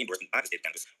constitute any endorsement by the State of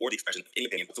Cannabis or the expression of any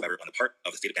opinion whatsoever on the part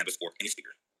of the State of Cannabis or any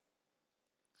speaker.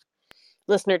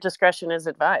 Listener discretion is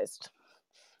advised.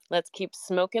 Let's keep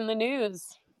smoking the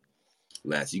news.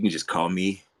 You can just call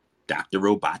me Dr.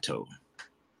 Roboto.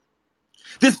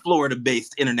 This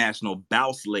Florida-based international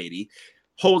bouse lady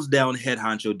holds down head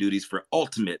honcho duties for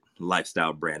ultimate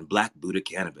lifestyle brand Black Buddha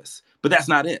Cannabis. But that's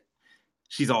not it.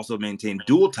 She's also maintained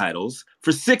dual titles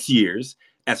for 6 years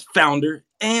as founder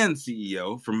and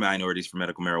CEO for Minorities for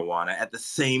Medical Marijuana at the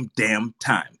same damn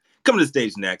time. Coming to the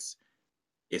stage next,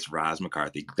 it's Roz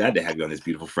McCarthy. Glad to have you on this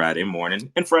beautiful Friday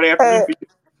morning and Friday afternoon for you.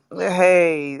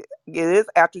 Hey, it is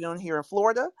afternoon here in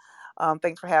Florida.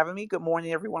 Thanks for having me. Good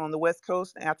morning, everyone on the West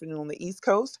Coast, and afternoon on the East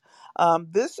Coast.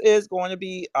 This is going to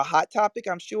be a hot topic,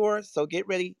 I'm sure. So get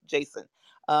ready, Jason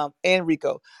and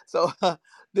Rico. So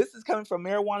this is coming from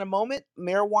Marijuana Moment.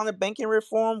 Marijuana banking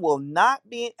reform will not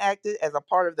be enacted as a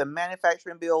part of the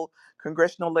manufacturing bill.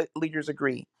 Congressional leaders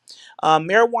agree.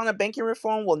 Marijuana banking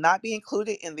reform will not be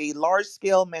included in the large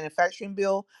scale manufacturing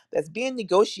bill that's being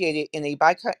negotiated in a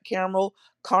bicameral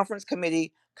conference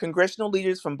committee. Congressional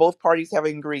leaders from both parties have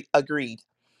agreed.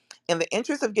 In the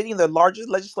interest of getting the largest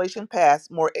legislation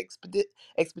passed more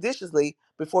expeditiously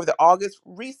before the August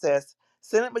recess,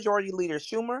 Senate Majority Leader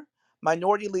Schumer,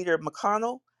 Minority Leader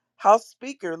McConnell, House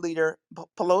Speaker Leader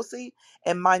Pelosi,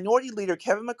 and Minority Leader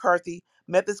Kevin McCarthy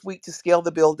met this week to scale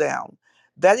the bill down.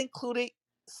 That included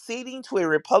ceding to a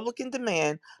Republican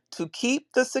demand to keep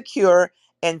the Secure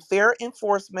and Fair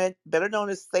Enforcement, better known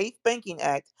as Safe Banking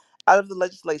Act, out of the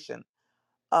legislation.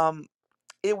 Um,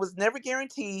 it was never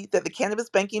guaranteed that the cannabis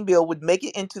banking bill would make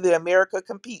it into the America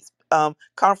Competes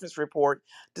conference report,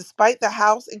 despite the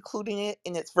House including it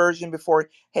in its version before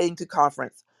heading to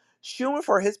conference. Schumer,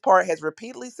 for his part, has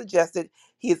repeatedly suggested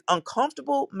he is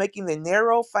uncomfortable making the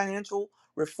narrow financial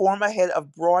reform ahead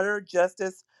of broader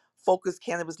justice focused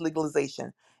cannabis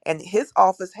legalization. And his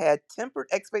office had tempered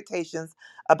expectations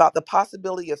about the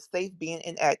possibility of SAFE being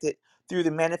enacted through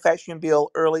the manufacturing bill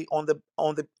early on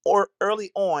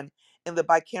in the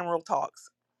bicameral talks.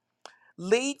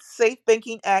 Lead Safe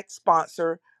Banking Act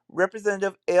sponsor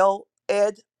Representative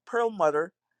Ed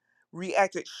Perlmutter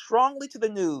reacted strongly to the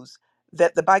news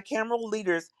that the bicameral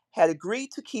leaders had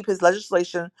agreed to keep his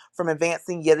legislation from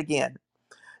advancing yet again.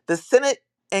 The Senate,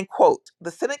 and quote,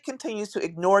 the Senate continues to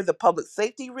ignore the public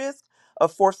safety risk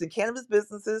of forcing cannabis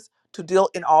businesses to deal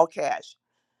in all cash.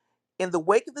 In the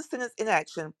wake of the Senate's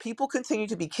inaction, people continue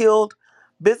to be killed,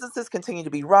 businesses continue to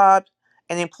be robbed,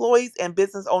 and employees and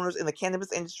business owners in the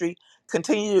cannabis industry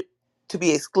continue to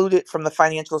be excluded from the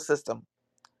financial system.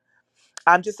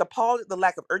 I'm just appalled at the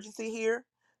lack of urgency here,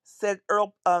 said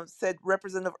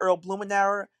Representative Earl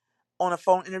Blumenauer on a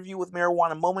phone interview with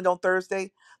Marijuana Moment on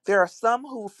Thursday. There are some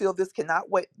who feel this cannot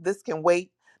wait. This can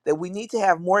wait. That we need to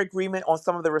have more agreement on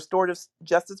some of the restorative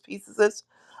justice pieces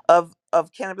of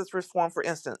cannabis reform. For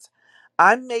instance,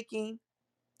 I'm making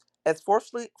as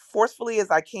forcefully as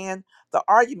I can the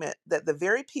argument that the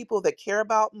very people that care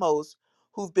about most,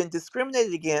 who've been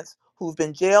discriminated against, who've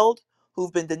been jailed,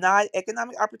 who've been denied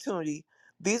economic opportunity,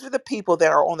 these are the people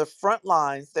that are on the front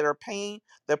lines that are paying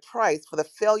the price for the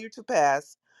failure to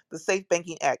pass the Safe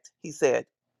Banking Act, he said.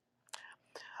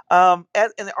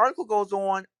 And the article goes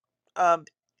on. Um,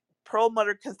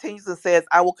 Perlmutter continues and says,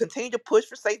 I will continue to push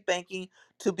for safe banking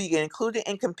to be included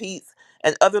in competes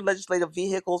and other legislative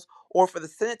vehicles, or for the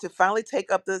Senate to finally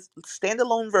take up this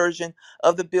standalone version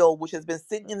of the bill, which has been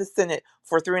sitting in the Senate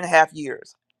for 3.5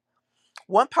 years.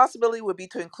 One possibility would be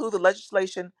to include the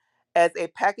legislation as a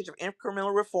package of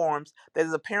incremental reforms that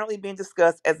is apparently being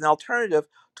discussed as an alternative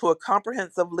to a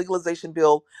comprehensive legalization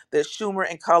bill that Schumer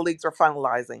and colleagues are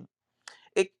finalizing.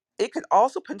 It could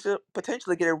also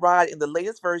potentially get a ride in the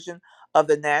latest version of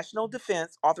the National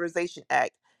Defense Authorization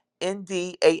Act,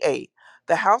 NDAA.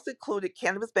 The House included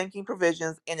cannabis banking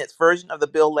provisions in its version of the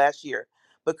bill last year,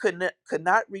 but could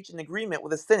not reach an agreement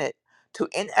with the Senate to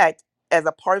enact as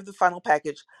a part of the final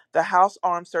package the House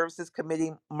Armed Services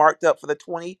Committee marked up for the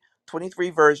 2023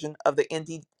 version of the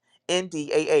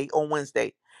NDAA on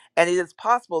Wednesday. And it is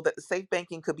possible that the safe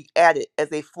banking could be added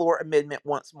as a floor amendment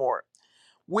once more.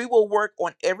 We will work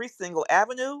on every single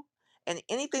avenue and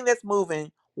anything that's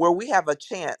moving where we have a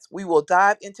chance. We will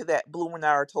dive into that,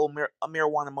 Blumenauer told a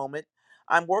Marijuana Moment.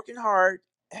 I'm working hard.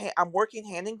 I'm working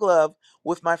hand in glove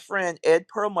with my friend Ed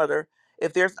Perlmutter.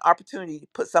 If there's an opportunity to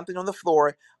put something on the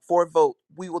floor for a vote,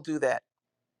 we will do that.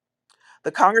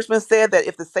 The congressman said that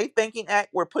if the Safe Banking Act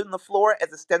were put on the floor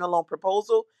as a standalone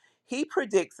proposal, he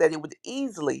predicts that it would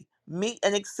easily meet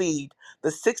and exceed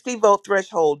the 60 vote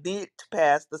threshold needed to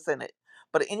pass the Senate.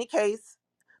 But in any case,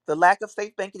 the lack of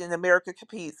safe banking in America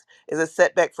competes is a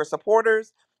setback for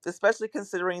supporters, especially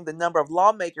considering the number of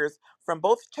lawmakers from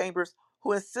both chambers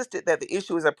who insisted that the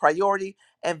issue is a priority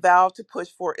and vowed to push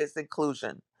for its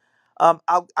inclusion.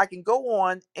 I can go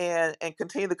on and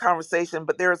continue the conversation,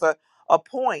 but there's a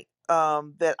point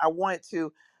that I wanted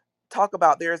to talk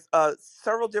about, there's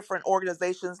several different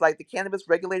organizations like the Cannabis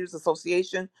Regulators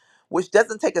Association, which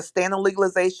doesn't take a stand on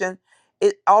legalization.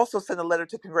 It also sent a letter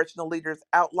to congressional leaders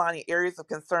outlining areas of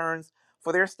concerns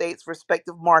for their states'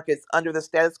 respective markets under the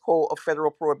status quo of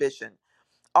federal prohibition.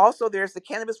 Also, there's the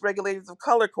Cannabis Regulators of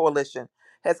Color Coalition,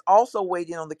 has also weighed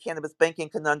in on the cannabis banking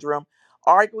conundrum,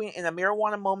 arguing in a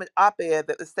Marijuana Moment op-ed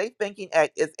that the Safe Banking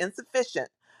Act is insufficient.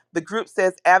 The group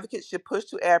says advocates should push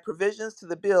to add provisions to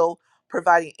the bill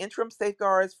providing interim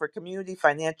safeguards for community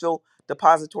financial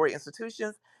depository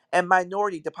institutions and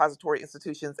minority depository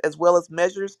institutions, as well as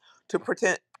measures to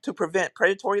prevent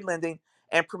predatory lending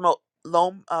and promote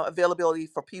loan availability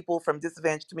for people from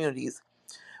disadvantaged communities.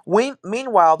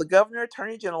 Meanwhile, the governor,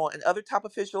 attorney general, and other top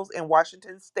officials in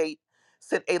Washington state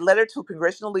sent a letter to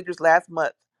congressional leaders last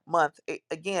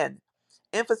again,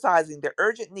 emphasizing the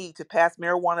urgent need to pass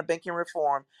marijuana banking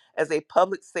reform as a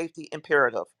public safety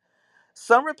imperative.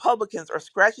 Some Republicans are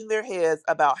scratching their heads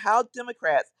about how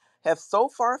Democrats have so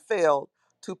far failed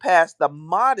to pass the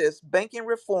modest banking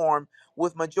reform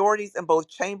with majorities in both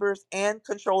chambers and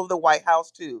control of the White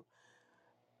House, too.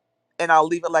 And I'll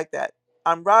leave it like that.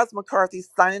 I'm Roz McCarthy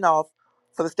signing off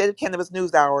for the State of Cannabis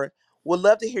News Hour. Would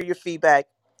love to hear your feedback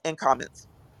and comments.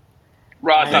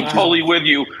 Roz, I'm Thank you. totally with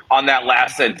you on that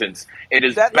last sentence. It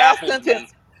has That last baffled me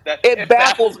sentence, that it it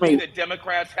baffles baffles me me. that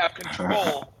Democrats have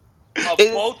control of It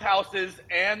is both houses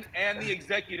and the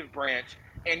executive branch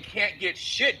and can't get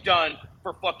shit done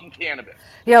for fucking cannabis.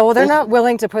 Yeah, well, they're it's not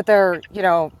willing to put their,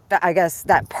 I guess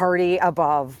that party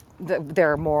above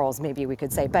their morals, maybe we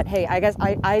could say. But hey, I guess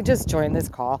I just joined this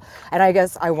call, and I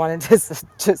guess I wanted to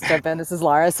just step in. This is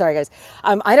Lara. Sorry, guys.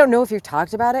 I don't know if you've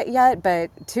talked about it yet,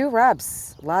 but two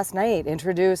reps last night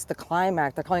introduced the CLIMB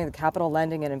Act. They're calling it the Capital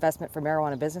Lending and Investment for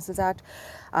Marijuana Businesses Act.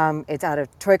 It's out of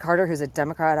Troy Carter, who's a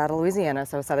Democrat out of Louisiana,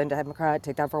 so Southern Democrat,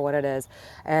 take that for what it is,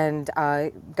 and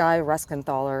Guy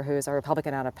Ruskenthaler, who's a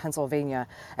Republican out of Pennsylvania.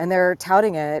 And they're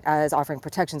touting it as offering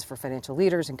protections for financial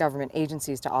leaders and government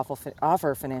agencies to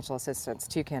offer financial assistance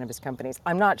to cannabis companies.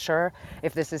 I'm not sure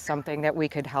if this is something that we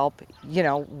could help,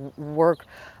 work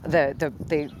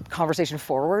the conversation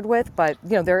forward with, but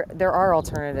there are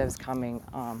alternatives coming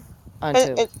and onto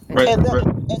and, Right, and, into. that, right.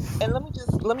 and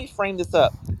let me frame this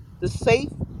up. The Safe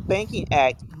Banking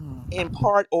Act, in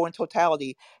part or in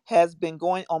totality, has been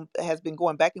going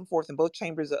back and forth in both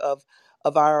chambers of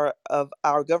our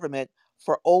government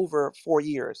for over 4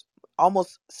 years,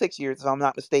 almost 6 years if I'm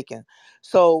not mistaken.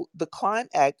 So the Climb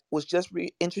Act was just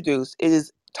reintroduced. It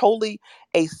is totally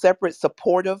a separate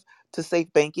supportive to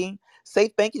safe banking.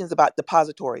 Safe banking is about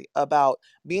depository, about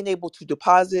being able to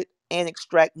deposit and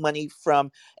extract money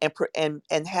from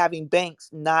and having banks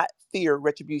not fear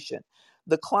retribution.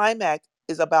 The Climb Act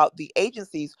is about the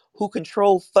agencies who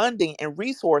control funding and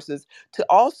resources to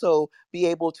also be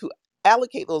able to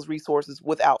allocate those resources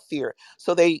without fear.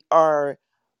 So they are,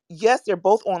 yes, they're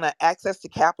both on an access to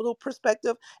capital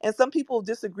perspective, and some people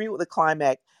disagree with the Climb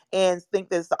Act and think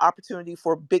there's the opportunity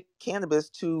for big cannabis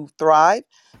to thrive.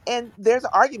 And there's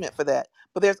an argument for that.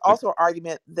 But there's also an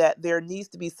argument that there needs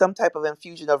to be some type of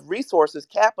infusion of resources,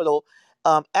 capital,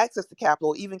 access to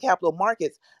capital, even capital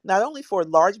markets, not only for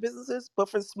large businesses, but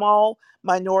for small,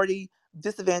 minority,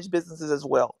 disadvantaged businesses as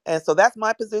well. And so that's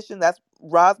my position. That's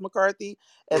Roz McCarthy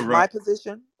as my Right.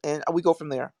 position. And we go from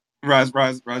there. Rise.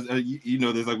 There's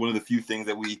like one of the few things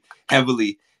that we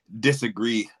heavily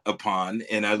disagree upon.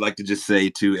 And I'd like to just say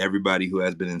to everybody who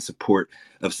has been in support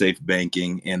of safe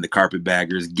banking and the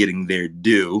carpetbaggers getting their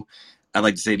due, I'd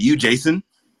like to say to you, Jason,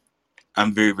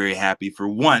 I'm very, very happy for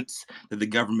once that the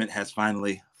government has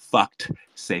finally fucked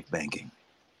safe banking.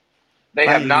 They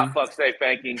have Bye. not fucked safe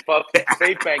banking.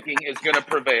 Safe banking is going to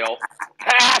prevail.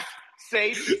 Pass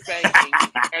safe banking.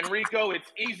 Enrico,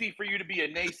 it's easy for you to be a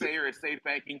naysayer at safe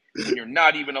banking when you're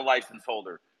not even a license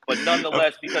holder. But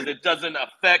nonetheless, because it doesn't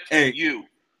affect you.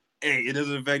 Hey, it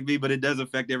doesn't affect me, but it does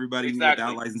affect everybody Exactly.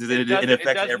 without licenses. It It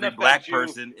affects doesn't every affect black you.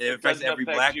 person. It It affects doesn't every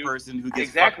affect black you. person who gets fucked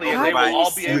Exactly. And over they will by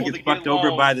all be who able gets to get fucked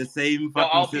over by loans. the same They'll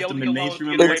fucking all be able to system get in loans to mainstream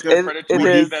get away America. from It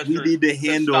predatory is We investors need to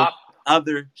to handle stop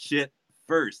other shit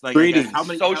first. Like greetings. how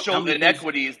social many things?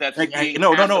 inequities that's Like, being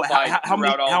no. pacified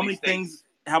throughout all How these many states. things?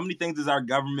 How many things does our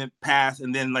government pass,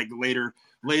 and then like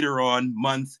later on,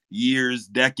 months, years,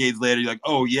 decades later, you're like,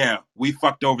 oh yeah, we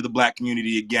fucked over the black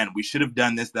community again. We should have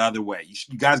done this the other way.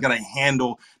 You guys got to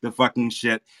handle the fucking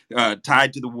shit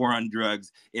tied to the war on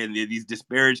drugs and these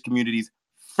disparaged communities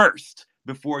first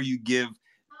before you give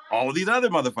all of these other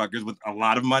motherfuckers with a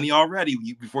lot of money already,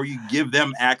 before you give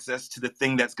them access to the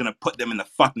thing that's going to put them in the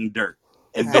fucking dirt.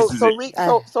 And So this is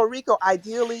it. so Rico,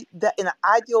 ideally, that in an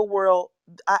ideal world,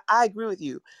 I agree with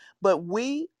you, but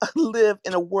we live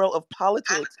in a world of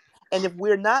politics And if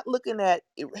we're not looking at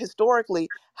historically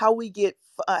how we get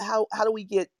how do we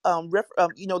get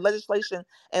legislation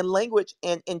and language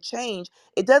and change,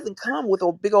 it doesn't come with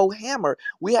a big old hammer.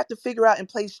 We have to figure out and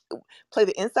play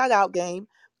the inside out game,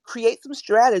 create some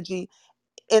strategy,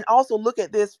 and also look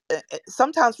at this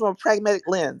sometimes from a pragmatic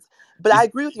lens. But I It's,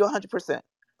 agree with you 100%.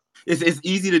 it's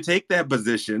easy to take that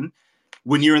position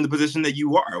when you're in the position that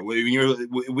you are.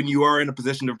 When you are in a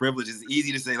position of privilege, it's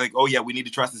easy to say like, oh yeah, we need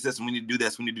to trust the system. We need to do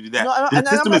this. We need to do that. No, The I'm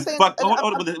system not is saying. fucked.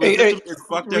 The Hey, system hey, is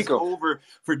fucked us Rico. over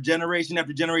for generation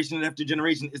after generation after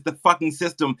generation. It's the fucking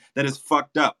system that is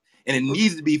fucked up, and it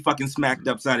needs to be fucking smacked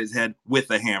upside its head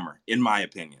with a hammer, in my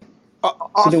opinion.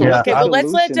 So then Also, what's Okay, the well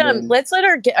solution then? let's let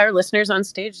our listeners on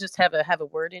stage just have a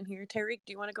word in here. Tariq,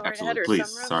 do you want to go right ahead, Absolutely, or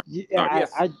please. Sumra? Sorry. Yeah,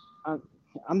 yes.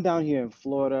 I'm down here in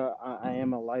Florida. I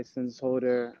am a license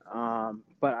holder,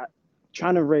 but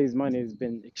trying to raise money has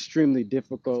been extremely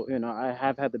difficult. You know, I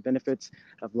have had the benefits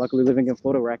of luckily living in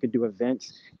Florida where I could do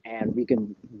events, and we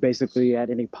can basically at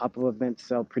any pop-up event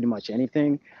sell pretty much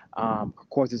anything. Of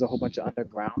course, there's a whole bunch of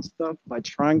underground stuff, but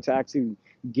trying to actually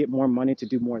get more money to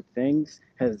do more things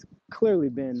has clearly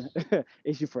been an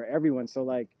issue for everyone. So,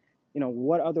 like,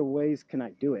 what other ways can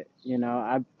I do it?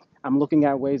 I'm looking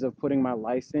at ways of putting my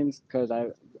license because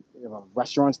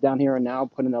restaurants down here are now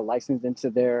putting the license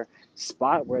into their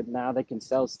spot where now they can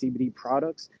sell CBD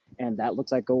products, and that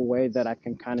looks like a way that I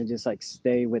can kind of just like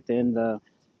stay within the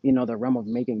realm of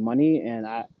making money. And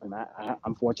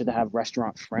I'm fortunate to have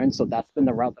restaurant friends, so that's been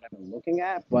the route that I've been looking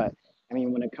at. But I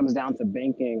mean, when it comes down to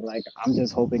banking, like I'm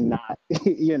just hoping not,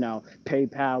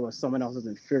 PayPal or someone else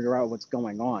doesn't figure out what's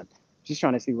going on. Just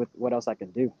trying to see what else I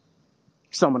can do.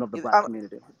 Someone of the Black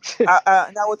community. And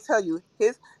I will tell you,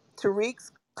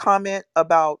 Tariq's comment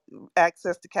about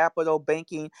access to capital,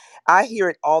 banking, I hear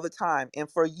it all the time. And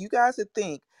for you guys to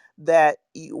think that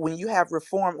when you have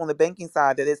reform on the banking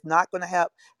side, that it's not going to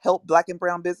help Black and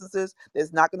brown businesses, that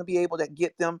it's not going to be able to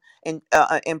get them and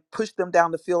push them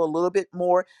down the field a little bit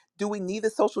more. Do we need the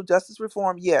social justice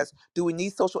reform? Yes. Do we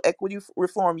need social equity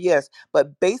reform? Yes.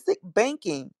 But basic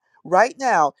banking. Right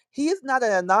now, he is not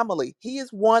an anomaly. He is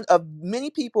one of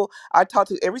many people I talk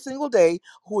to every single day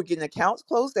who are getting accounts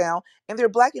closed down, and they're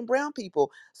Black and brown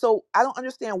people. So I don't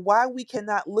understand why we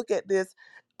cannot look at this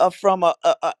from a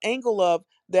angle of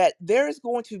that there is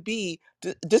going to be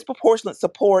disproportionate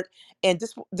support and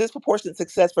disproportionate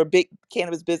success for big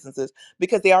cannabis businesses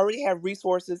because they already have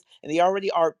resources and they already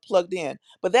are plugged in.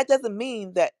 But that doesn't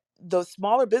mean that the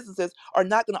smaller businesses are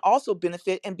not going to also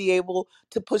benefit and be able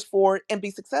to push forward and be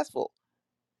successful.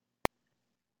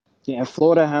 Yeah, and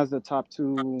Florida has the top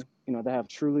two, they have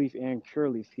True Leaf and Cure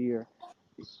Leaf here,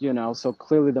 so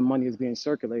clearly the money is being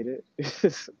circulated.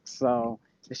 So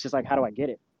it's just like, how do I get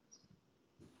it?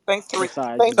 Thanks, Tariq.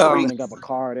 Besides Thanks, just Tariq. opening up a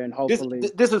card and This hopefully.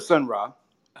 this is Sun Ra,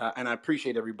 and I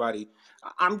appreciate everybody.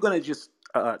 I'm gonna just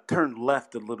turn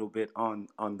left a little bit on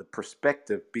the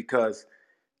perspective because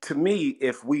to me,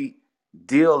 if we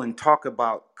deal and talk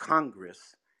about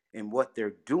Congress and what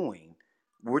they're doing,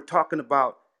 we're talking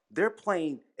about they're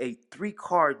playing a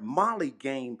three-card Molly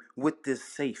game with this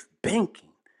safe banking.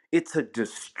 It's a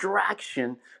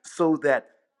distraction so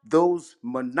that those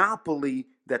monopoly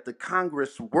that the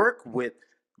Congress work with,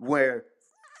 where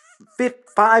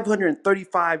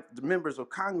 535 members of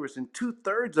Congress and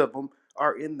two-thirds of them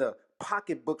are in the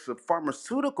pocketbooks of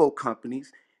pharmaceutical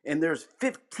companies, and there's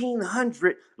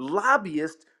 1,500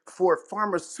 lobbyists for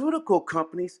pharmaceutical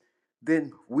companies,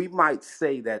 then we might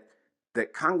say that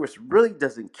Congress really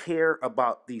doesn't care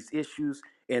about these issues.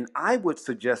 And I would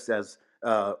suggest, as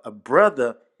a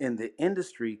brother in the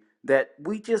industry, that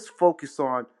we just focus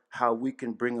on how we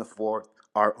can bring forth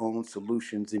our own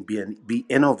solutions and be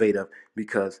innovative,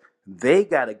 because they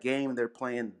got a game they're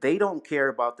playing. They don't care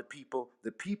about the people.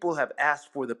 The people have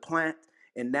asked for the plant,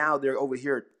 and now they're over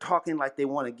here talking like they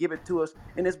want to give it to us,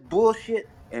 and it's bullshit.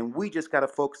 And we just got to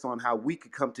focus on how we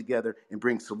could come together and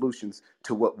bring solutions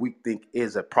to what we think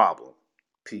is a problem.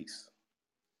 Peace.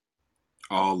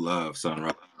 All love,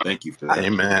 Sunrise. Thank you for that.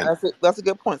 Amen. That's a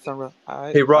good point, Sandra.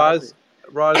 I Hey, agree. Roz,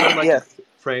 I'd like to Yes.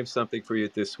 frame something for you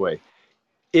this way.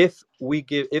 If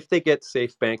they get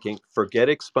safe banking, forget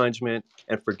expungement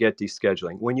and forget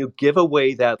descheduling. When you give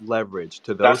away that leverage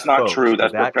to those That's not folks, true. to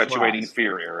That's that perpetuating class,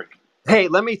 fear, Eric. hey,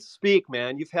 let me speak,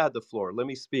 man. You've had the floor. Let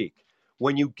me speak.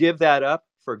 When you give that up,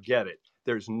 forget it.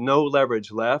 There's no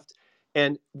leverage left.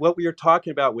 And what we are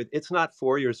talking about it's not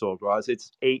 4 years old, Roz.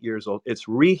 It's 8 years old. It's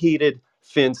reheated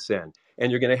FinCEN.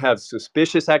 And you're going to have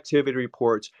suspicious activity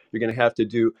reports. You're going to have to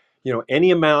do, any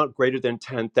amount greater than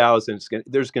 10,000.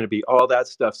 There's going to be all that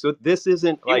stuff. So this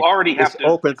isn't You like already this have to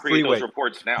open create those freeway.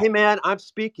 reports now. Hey, man, I'm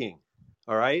speaking.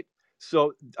 All right.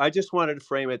 So I just wanted to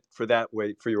frame it for that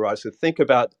way for you, Ross. So think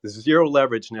about zero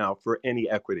leverage now for any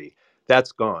equity.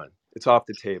 That's gone. It's off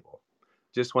the table.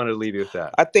 Just wanted to leave you with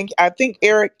that. I think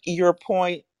Eric, your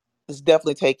point is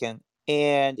definitely taken,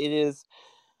 and it is,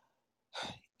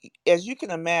 as you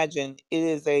can imagine, it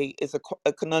is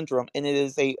a conundrum, and it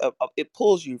is it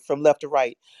pulls you from left to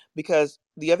right, because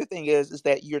the other thing is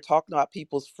that you're talking about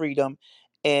people's freedom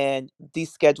and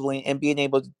descheduling and being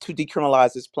able to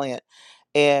decriminalize this plant,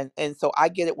 and so I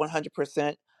get it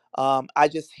 100%. I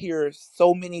just hear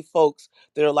so many folks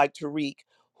that are like Tariq,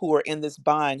 who are in this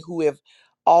bind, who have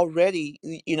already,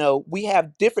 we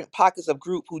have different pockets of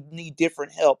group who need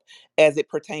different help as it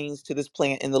pertains to this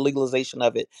plant and the legalization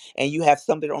of it. And you have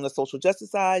some that are on the social justice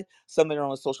side, some that are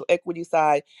on the social equity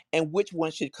side, and which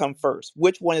one should come first?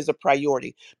 Which one is a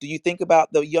priority? Do you think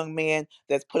about the young man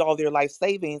that's put all their life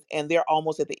savings and they're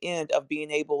almost at the end of being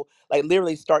able, like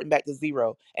literally starting back to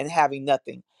zero and having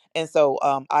nothing? And so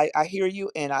I hear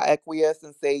you, and I acquiesce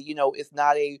and say, it's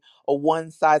not a one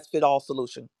size fit all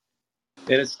solution.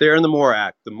 And it's there in the MORE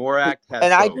Act. The MORE Act has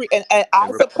And I both. agree, and I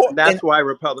support, And and that's why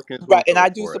Republicans right, won't and I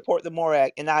vote do for it. support the MORE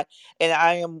Act, and I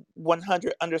am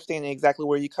 100 understanding exactly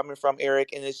where you're coming from, Eric.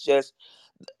 And it's just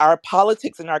our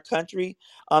politics in our country.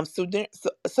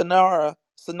 Sonara,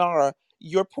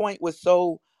 your point was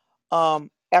so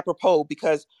apropos,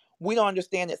 because we don't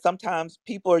understand that sometimes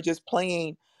people are just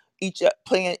playing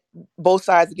both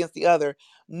sides against the other,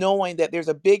 knowing that there's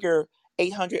a bigger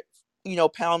 800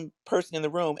 pound person in the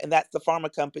room, and that's the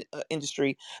pharma company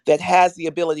industry, that has the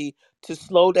ability to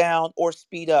slow down or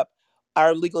speed up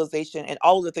our legalization and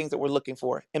all of the things that we're looking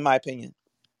for, in my opinion.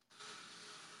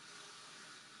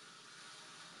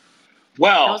 That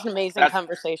Well, was an amazing that's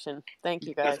conversation. Thank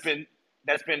you, that's guys. been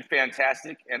that's been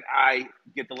fantastic, and I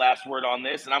get the last word on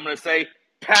this, and I'm going to say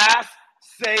pass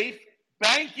safe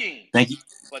banking. Thank you.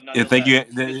 But Yeah, thank nonetheless,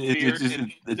 you. this beard is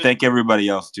just Thank everybody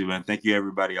else too, man. Thank you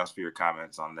everybody else for your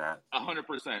comments on that.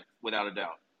 100% without a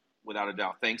doubt, without a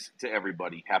doubt. Thanks to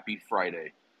everybody. Happy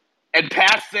Friday. And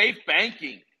pass safe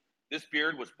banking. This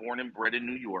beard was born and bred in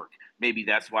New York. Maybe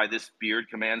that's why this beard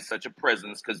commands such a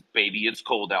presence, because, baby, it's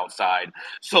cold outside.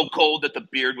 So cold that the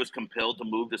beard was compelled to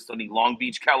move to sunny Long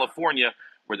Beach, California,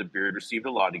 where the beard received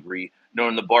a law degree. Known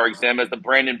in the bar exam as the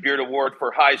Brandon Beard Award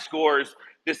for high scores,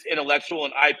 this intellectual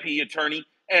and IP attorney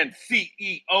and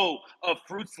CEO of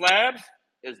Fruits Labs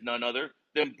is none other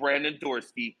than Brandon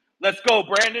Dorsey. Let's go,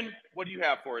 Brandon. What do you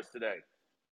have for us today?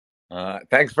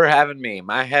 Thanks for having me.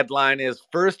 My headline is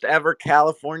First Ever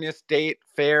California State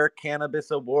Fair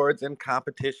Cannabis Awards and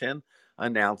Competition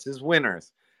Announces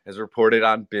Winners, as reported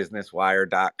on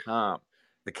BusinessWire.com.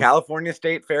 The California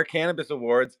State Fair Cannabis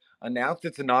Awards announced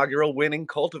its inaugural winning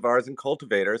cultivars and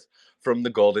cultivators from the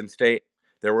Golden State.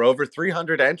 There were over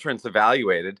 300 entrants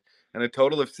evaluated, and a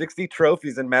total of 60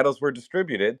 trophies and medals were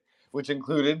distributed, which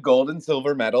included gold and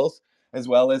silver medals, as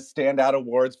well as standout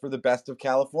awards for the best of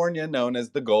California, known as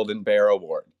the Golden Bear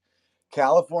Award.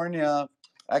 California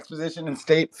Exposition and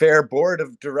State Fair Board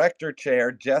of Director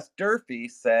Chair Jess Durfee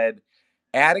said,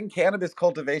 adding cannabis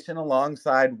cultivation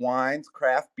alongside wines,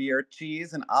 craft beer,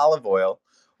 cheese, and olive oil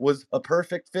was a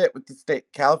perfect fit with the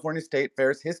California State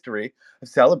Fair's history of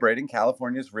celebrating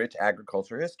California's rich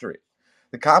agriculture history.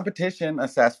 The competition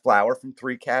assessed flower from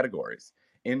 3 categories: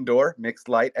 indoor, mixed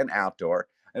light, and outdoor.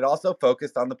 It also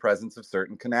focused on the presence of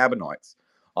certain cannabinoids.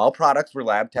 All products were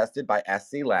lab tested by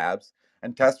SC Labs,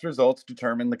 and test results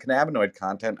determined the cannabinoid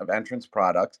content of entrance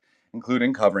products,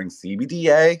 including covering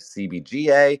CBDA,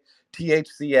 CBGA,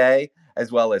 THCA,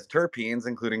 as well as terpenes,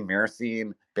 including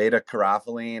myrcene,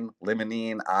 beta-caryophyllene,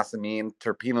 limonene, ocimene,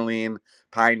 terpenoline,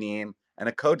 pinene, and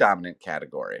a codominant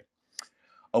category.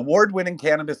 Award-winning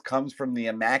cannabis comes from the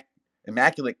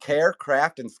immaculate care,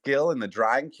 craft, and skill in the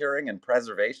drying, curing, and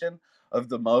preservation of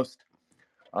the most,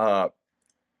 uh,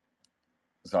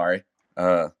 sorry,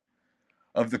 of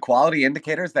the quality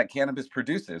indicators that cannabis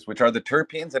produces, which are the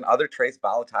terpenes and other trace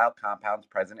volatile compounds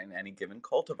present in any given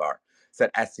cultivar, said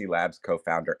SC Labs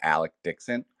co-founder Alec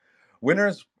Dixon.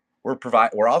 Winners were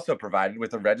also provided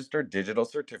with a registered digital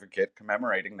certificate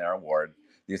commemorating their award.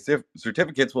 The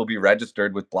certificates will be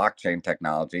registered with blockchain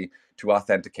technology to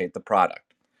authenticate the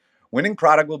product. Winning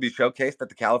product will be showcased at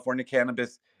the California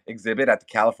Cannabis exhibit at the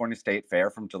California State Fair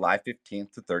from July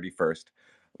 15th to 31st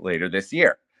later this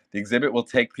year. The exhibit will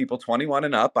take people 21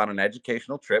 and up on an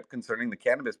educational trip concerning the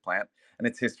cannabis plant and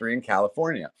its history in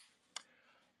California.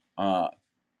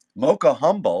 Mocha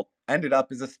Humboldt ended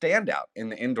up as a standout in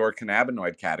the indoor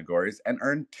cannabinoid categories and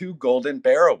earned 2 Golden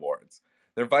Bear Awards.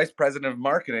 Their vice president of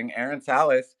marketing, Aaron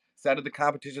Salas, said of the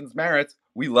competition's merits,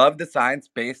 "We love the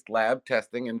science-based lab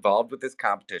testing involved with this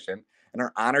competition and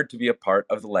are honored to be a part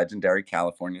of the legendary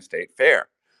California State Fair.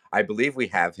 I believe we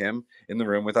have him in the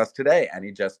room with us today, and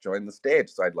he just joined the stage.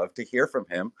 So I'd love to hear from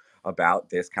him about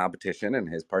this competition and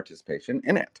his participation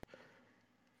in it.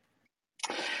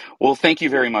 Well, thank you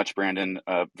very much, Brandon.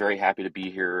 Very happy to be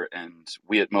here. And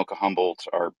we at Mocha Humboldt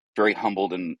are very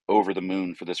humbled and over the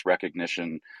moon for this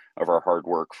recognition of our hard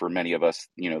work. For many of us,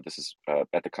 this is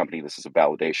at the company, this is a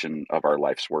validation of our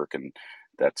life's work. And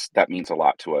that means a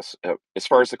lot to us. As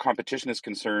far as the competition is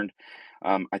concerned,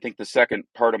 I think the second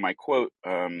part of my quote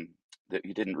that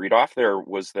you didn't read off there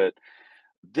was that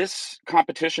this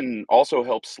competition also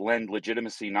helps lend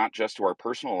legitimacy not just to our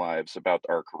personal lives about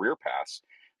our career paths,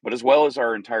 but as well as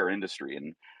our entire industry.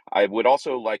 And I would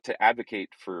also like to advocate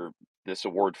for this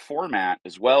award format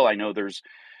as well. I know there's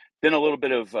been a little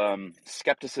bit of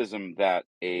skepticism that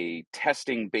a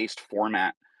testing based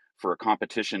format for a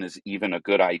competition is even a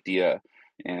good idea.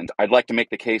 And I'd like to make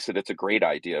the case that it's a great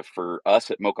idea. For us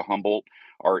at Mocha Humboldt,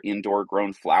 our indoor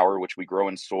grown flower, which we grow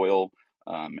in soil,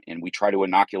 and we try to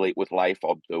inoculate with life,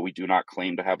 although we do not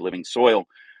claim to have living soil,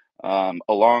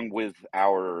 along with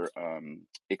our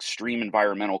extreme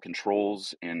environmental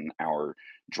controls in our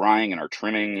drying and our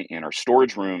trimming and our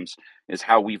storage rooms, is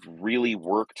how we've really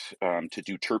worked to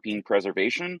do terpene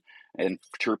preservation and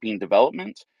terpene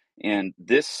development. And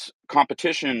this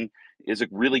competition is a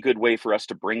really good way for us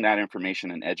to bring that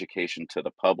information and education to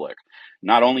the public.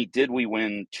 Not only did we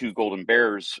win 2 golden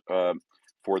bears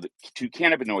for the 2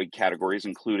 cannabinoid categories,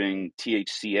 including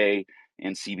THCA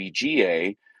and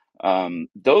CBGA,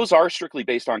 those are strictly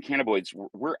based on cannabinoids.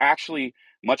 We're actually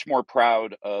much more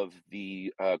proud of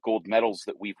the gold medals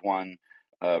that we've won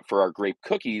for our grape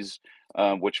cookies,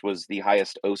 which was the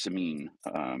highest osamine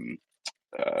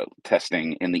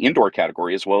testing in the indoor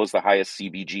category, as well as the highest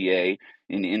CBGA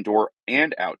in indoor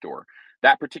and outdoor.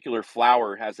 That particular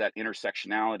flower has that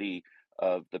intersectionality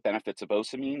of the benefits of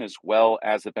osamine as well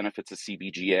as the benefits of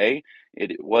CBGA.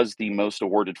 It was the most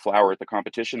awarded flower at the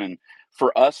competition. And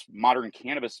for us, modern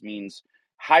cannabis means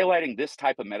highlighting this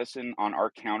type of medicine on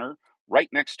our counter right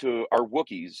next to our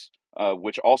Wookiees,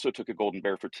 which also took a golden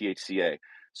bear for THCA.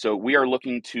 So we are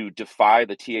looking to defy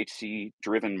the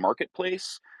THC-driven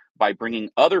marketplace by bringing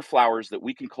other flowers that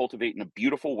we can cultivate in a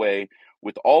beautiful way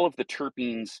with all of the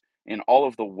terpenes and all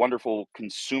of the wonderful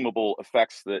consumable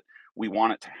effects that we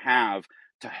want it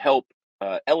to help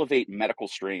elevate medical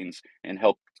strains and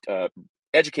help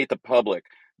educate the public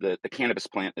that the cannabis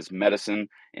plant is medicine.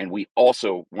 And we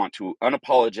also want to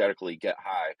unapologetically get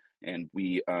high, and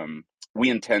we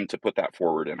intend to put that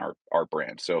forward in our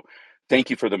brand. So thank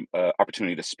you for the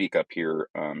opportunity to speak up here.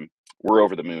 We're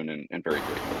over the moon and very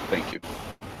grateful. Thank you.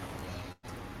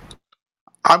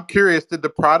 I'm curious, did the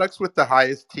products with the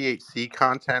highest THC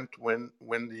content win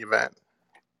the event?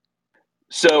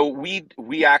 So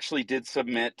we actually did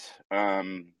submit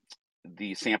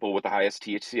the sample with the highest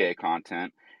THCA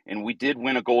content, and we did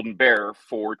win a golden bear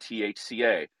for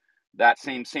THCA. That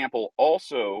same sample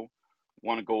also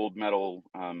won a gold medal,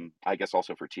 I guess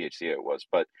also for THCA it was.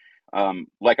 But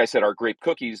like I said, our grape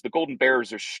cookies, the golden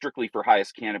bears are strictly for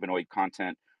highest cannabinoid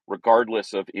content,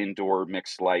 regardless of indoor,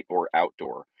 mixed light, or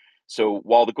outdoor. So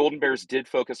while the golden bears did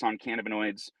focus on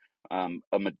cannabinoids,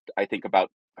 I think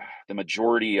about the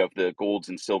majority of the golds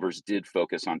and silvers did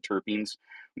focus on terpenes.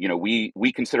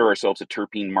 We consider ourselves a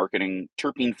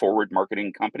terpene forward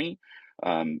marketing company.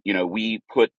 We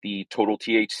put the total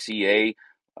THCA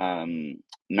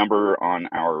number on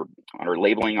our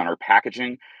labeling, on our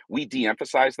packaging. We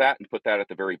de-emphasize that and put that at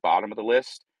the very bottom of the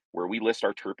list, where we list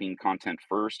our terpene content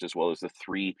first, as well as the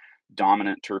 3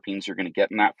 dominant terpenes you're going to get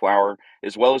in that flower,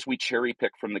 as well as we cherry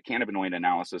pick from the cannabinoid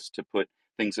analysis to put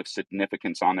things of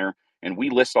significance on there. And we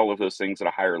list all of those things at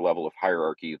a higher level of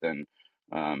hierarchy than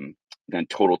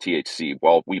total THC.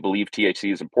 While we believe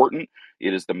THC is important,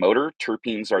 it is the motor.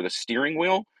 Terpenes are the steering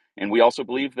wheel. And we also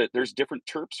believe that there's different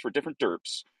terps for different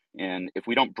derps. And if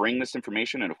we don't bring this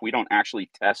information, and if we don't actually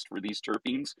test for these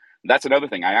terpenes, that's another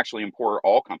thing. I actually implore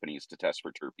all companies to test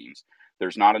for terpenes.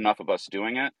 There's not enough of us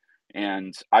doing it.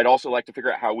 And I'd also like to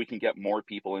figure out how we can get more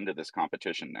people into this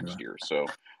competition next year. So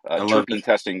terpene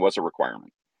testing was a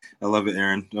requirement. I love it,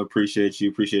 Aaron. I appreciate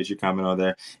you comment on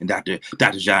there. And Dr.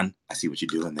 John, I see what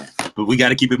you're doing there. But we got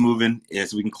to keep it moving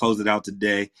so we can close it out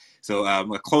today. So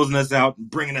closing us out,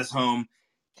 bringing us home.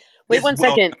 Wait one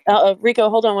second. Rico,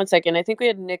 hold on one second. I think we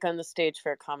had Nick on the stage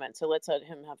for a comment. So let's let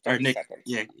him have 30 Nick, seconds.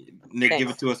 Yeah, Nick, give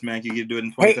it to us, man. Can you do it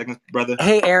in 20 seconds, brother?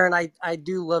 Hey, Aaron, I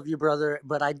do love you, brother,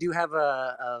 but I do have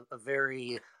a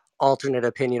very alternate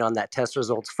opinion on that test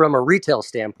results from a retail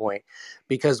standpoint,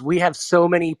 because we have so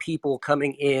many people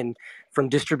coming in from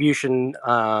distribution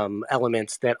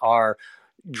elements that are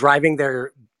driving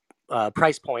their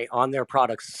price point on their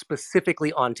products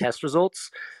specifically on test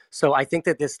results. So I think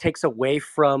that this takes away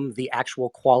from the actual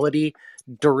quality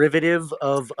derivative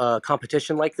of a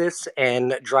competition like this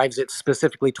and drives it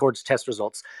specifically towards test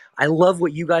results. I love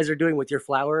what you guys are doing with your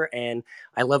flower, and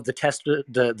I love the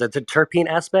terpene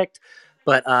aspect,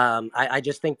 but I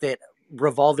just think that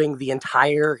revolving the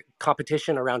entire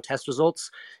competition around test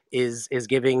results is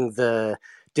giving the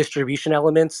distribution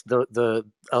elements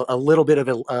a little bit of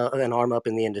an arm up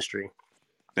in the industry.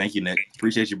 Thank you, Nick.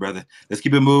 Appreciate you, brother. Let's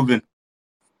keep it moving.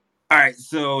 All right,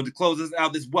 so to close us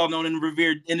out, this well-known and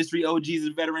revered industry OG is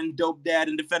a veteran, dope dad,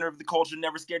 and defender of the culture,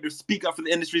 never scared to speak up for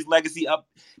the industry's legacy. Up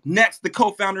next, the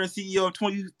co-founder and CEO of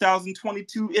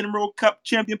 2022 Emerald Cup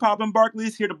champion Poppin Barkley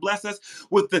is here to bless us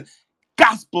with the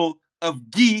gospel of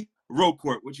Guy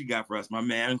Rocourt. What you got for us, my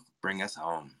man? Bring us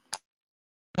home.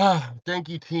 Thank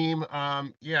you, team.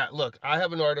 Yeah, look, I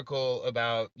have an article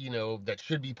about, that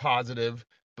should be positive,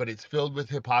 but it's filled with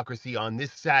hypocrisy on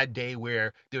this sad day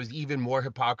where there's even more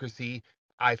hypocrisy.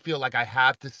 I feel like I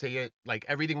have to say it. Like,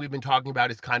 everything we've been talking about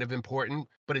is kind of important,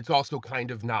 but it's also kind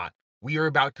of not. We are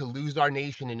about to lose our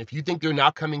nation, and if you think they're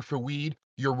not coming for weed,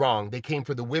 you're wrong. They came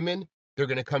for the women. They're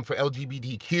going to come for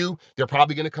LGBTQ. They're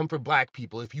probably going to come for black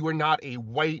people. If you are not a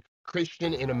white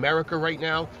Christian in America right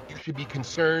now, you should be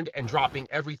concerned and dropping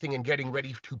everything and getting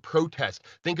ready to protest.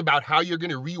 Think about how you're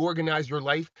going to reorganize your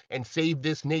life and save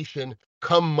this nation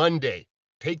come Monday.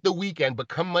 Take the weekend, but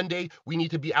come Monday, we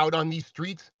need to be out on these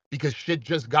streets because shit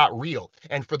just got real.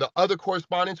 And for the other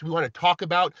correspondents, we want to talk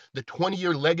about the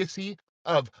 20-year legacy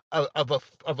of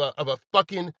a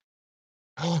fucking,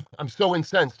 oh, I'm so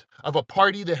incensed, of a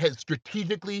party that has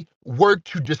strategically worked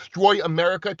to destroy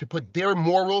America, to put their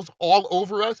morals all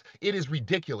over us. It is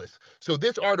ridiculous. So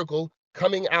this article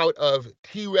coming out of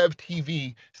T-Rev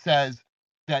TV says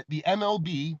that the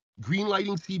MLB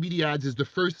greenlighting CBD ads is the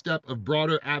first step of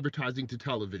broader advertising to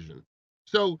television.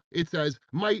 So it says,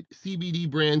 might CBD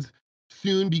brands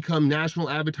soon become national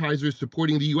advertisers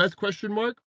supporting the U.S. ?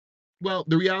 Well,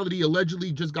 the reality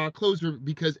allegedly just got closer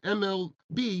because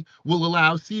MLB will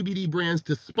allow CBD brands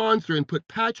to sponsor and put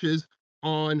patches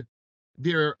on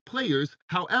their players.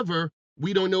 However,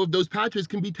 we don't know if those patches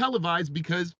can be televised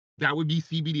because that would be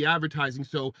CBD advertising.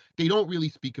 So they don't really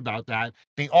speak about that.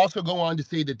 They also go on to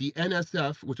say that the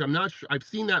NSF, which I'm not sure, I've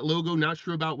seen that logo, not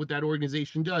sure about what that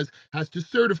organization does, has to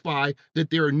certify that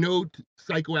there are no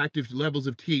psychoactive levels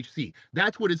of THC.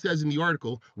 That's what it says in the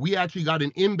article. We actually got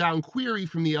an inbound query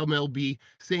from the MLB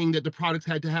saying that the products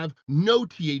had to have no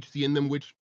THC in them,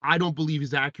 which I don't believe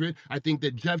is accurate. I think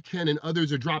that Jeff Chen and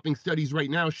others are dropping studies right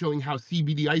now showing how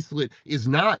CBD isolate is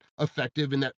not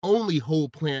effective and that only whole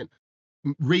plant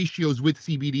ratios with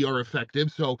CBD are effective.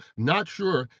 So not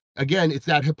sure. Again, it's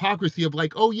that hypocrisy of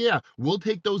like, oh yeah, we'll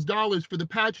take those dollars for the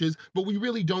patches, but we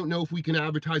really don't know if we can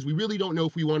advertise. We really don't know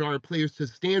if we want our players to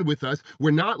stand with us. We're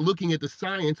not looking at the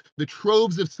science, the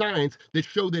troves of science that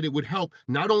show that it would help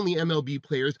not only MLB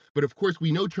players, but of course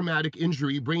we know traumatic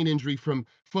injury, brain injury from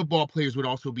football players would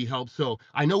also be helped. So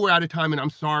I know we're out of time and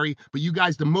I'm sorry, but you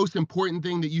guys, the most important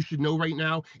thing that you should know right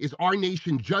now is our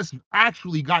nation just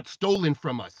actually got stolen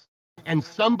from us. And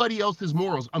somebody else's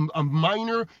morals, a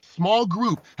minor, small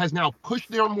group has now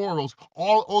pushed their morals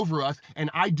all over us.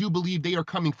 And I do believe they are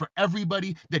coming for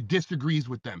everybody that disagrees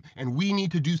with them. And we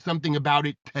need to do something about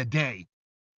it today.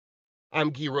 I'm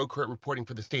Guy Rocourt reporting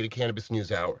for the State of Cannabis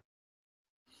NewsHour.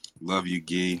 Love you,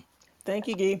 Guy. Thank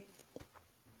you, Guy.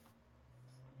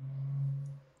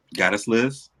 Got us,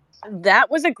 Liz? That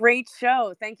was a great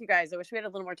show. Thank you, guys. I wish we had a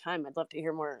little more time. I'd love to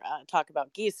hear more talk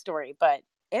about Guy's story, but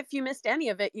if you missed any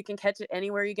of it, you can catch it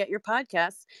anywhere you get your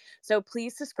podcasts. So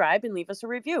please subscribe and leave us a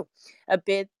review. A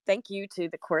big thank you to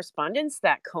the correspondents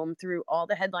that comb through all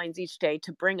the headlines each day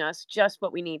to bring us just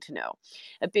what we need to know.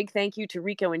 A big thank you to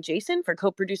Rico and Jason for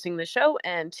co-producing the show,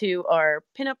 and to our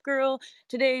pinup girl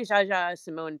today, Jaja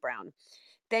Simone Brown.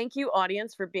 Thank you,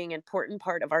 audience, for being an important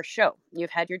part of our show. You've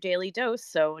had your daily dose,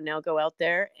 so now go out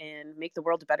there and make the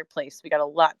world a better place. We got a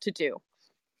lot to do.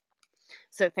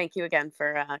 So thank you again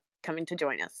for coming to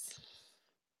join us.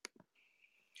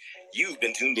 You've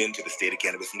been tuned in to the State of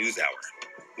Cannabis NewsHour,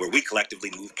 where we collectively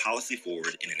move policy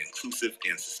forward in an inclusive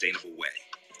and sustainable way.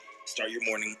 Start your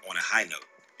morning on a high note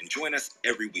and join us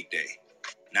every weekday,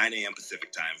 9 a.m.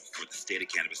 Pacific time, for the State of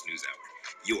Cannabis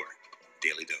NewsHour, your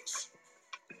daily dose.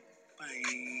 Bye.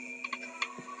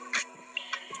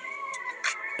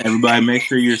 Everybody, make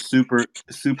sure you're super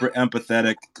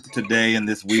empathetic today and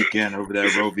this weekend over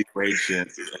that Roe v. Wade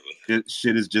shit.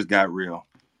 Shit has just got real.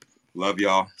 Love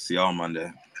y'all. See y'all on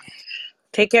Monday.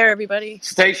 Take care, everybody.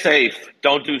 Stay safe.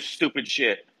 Don't do stupid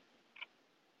shit.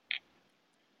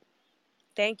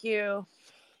 Thank you.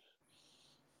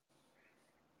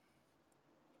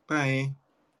 Bye.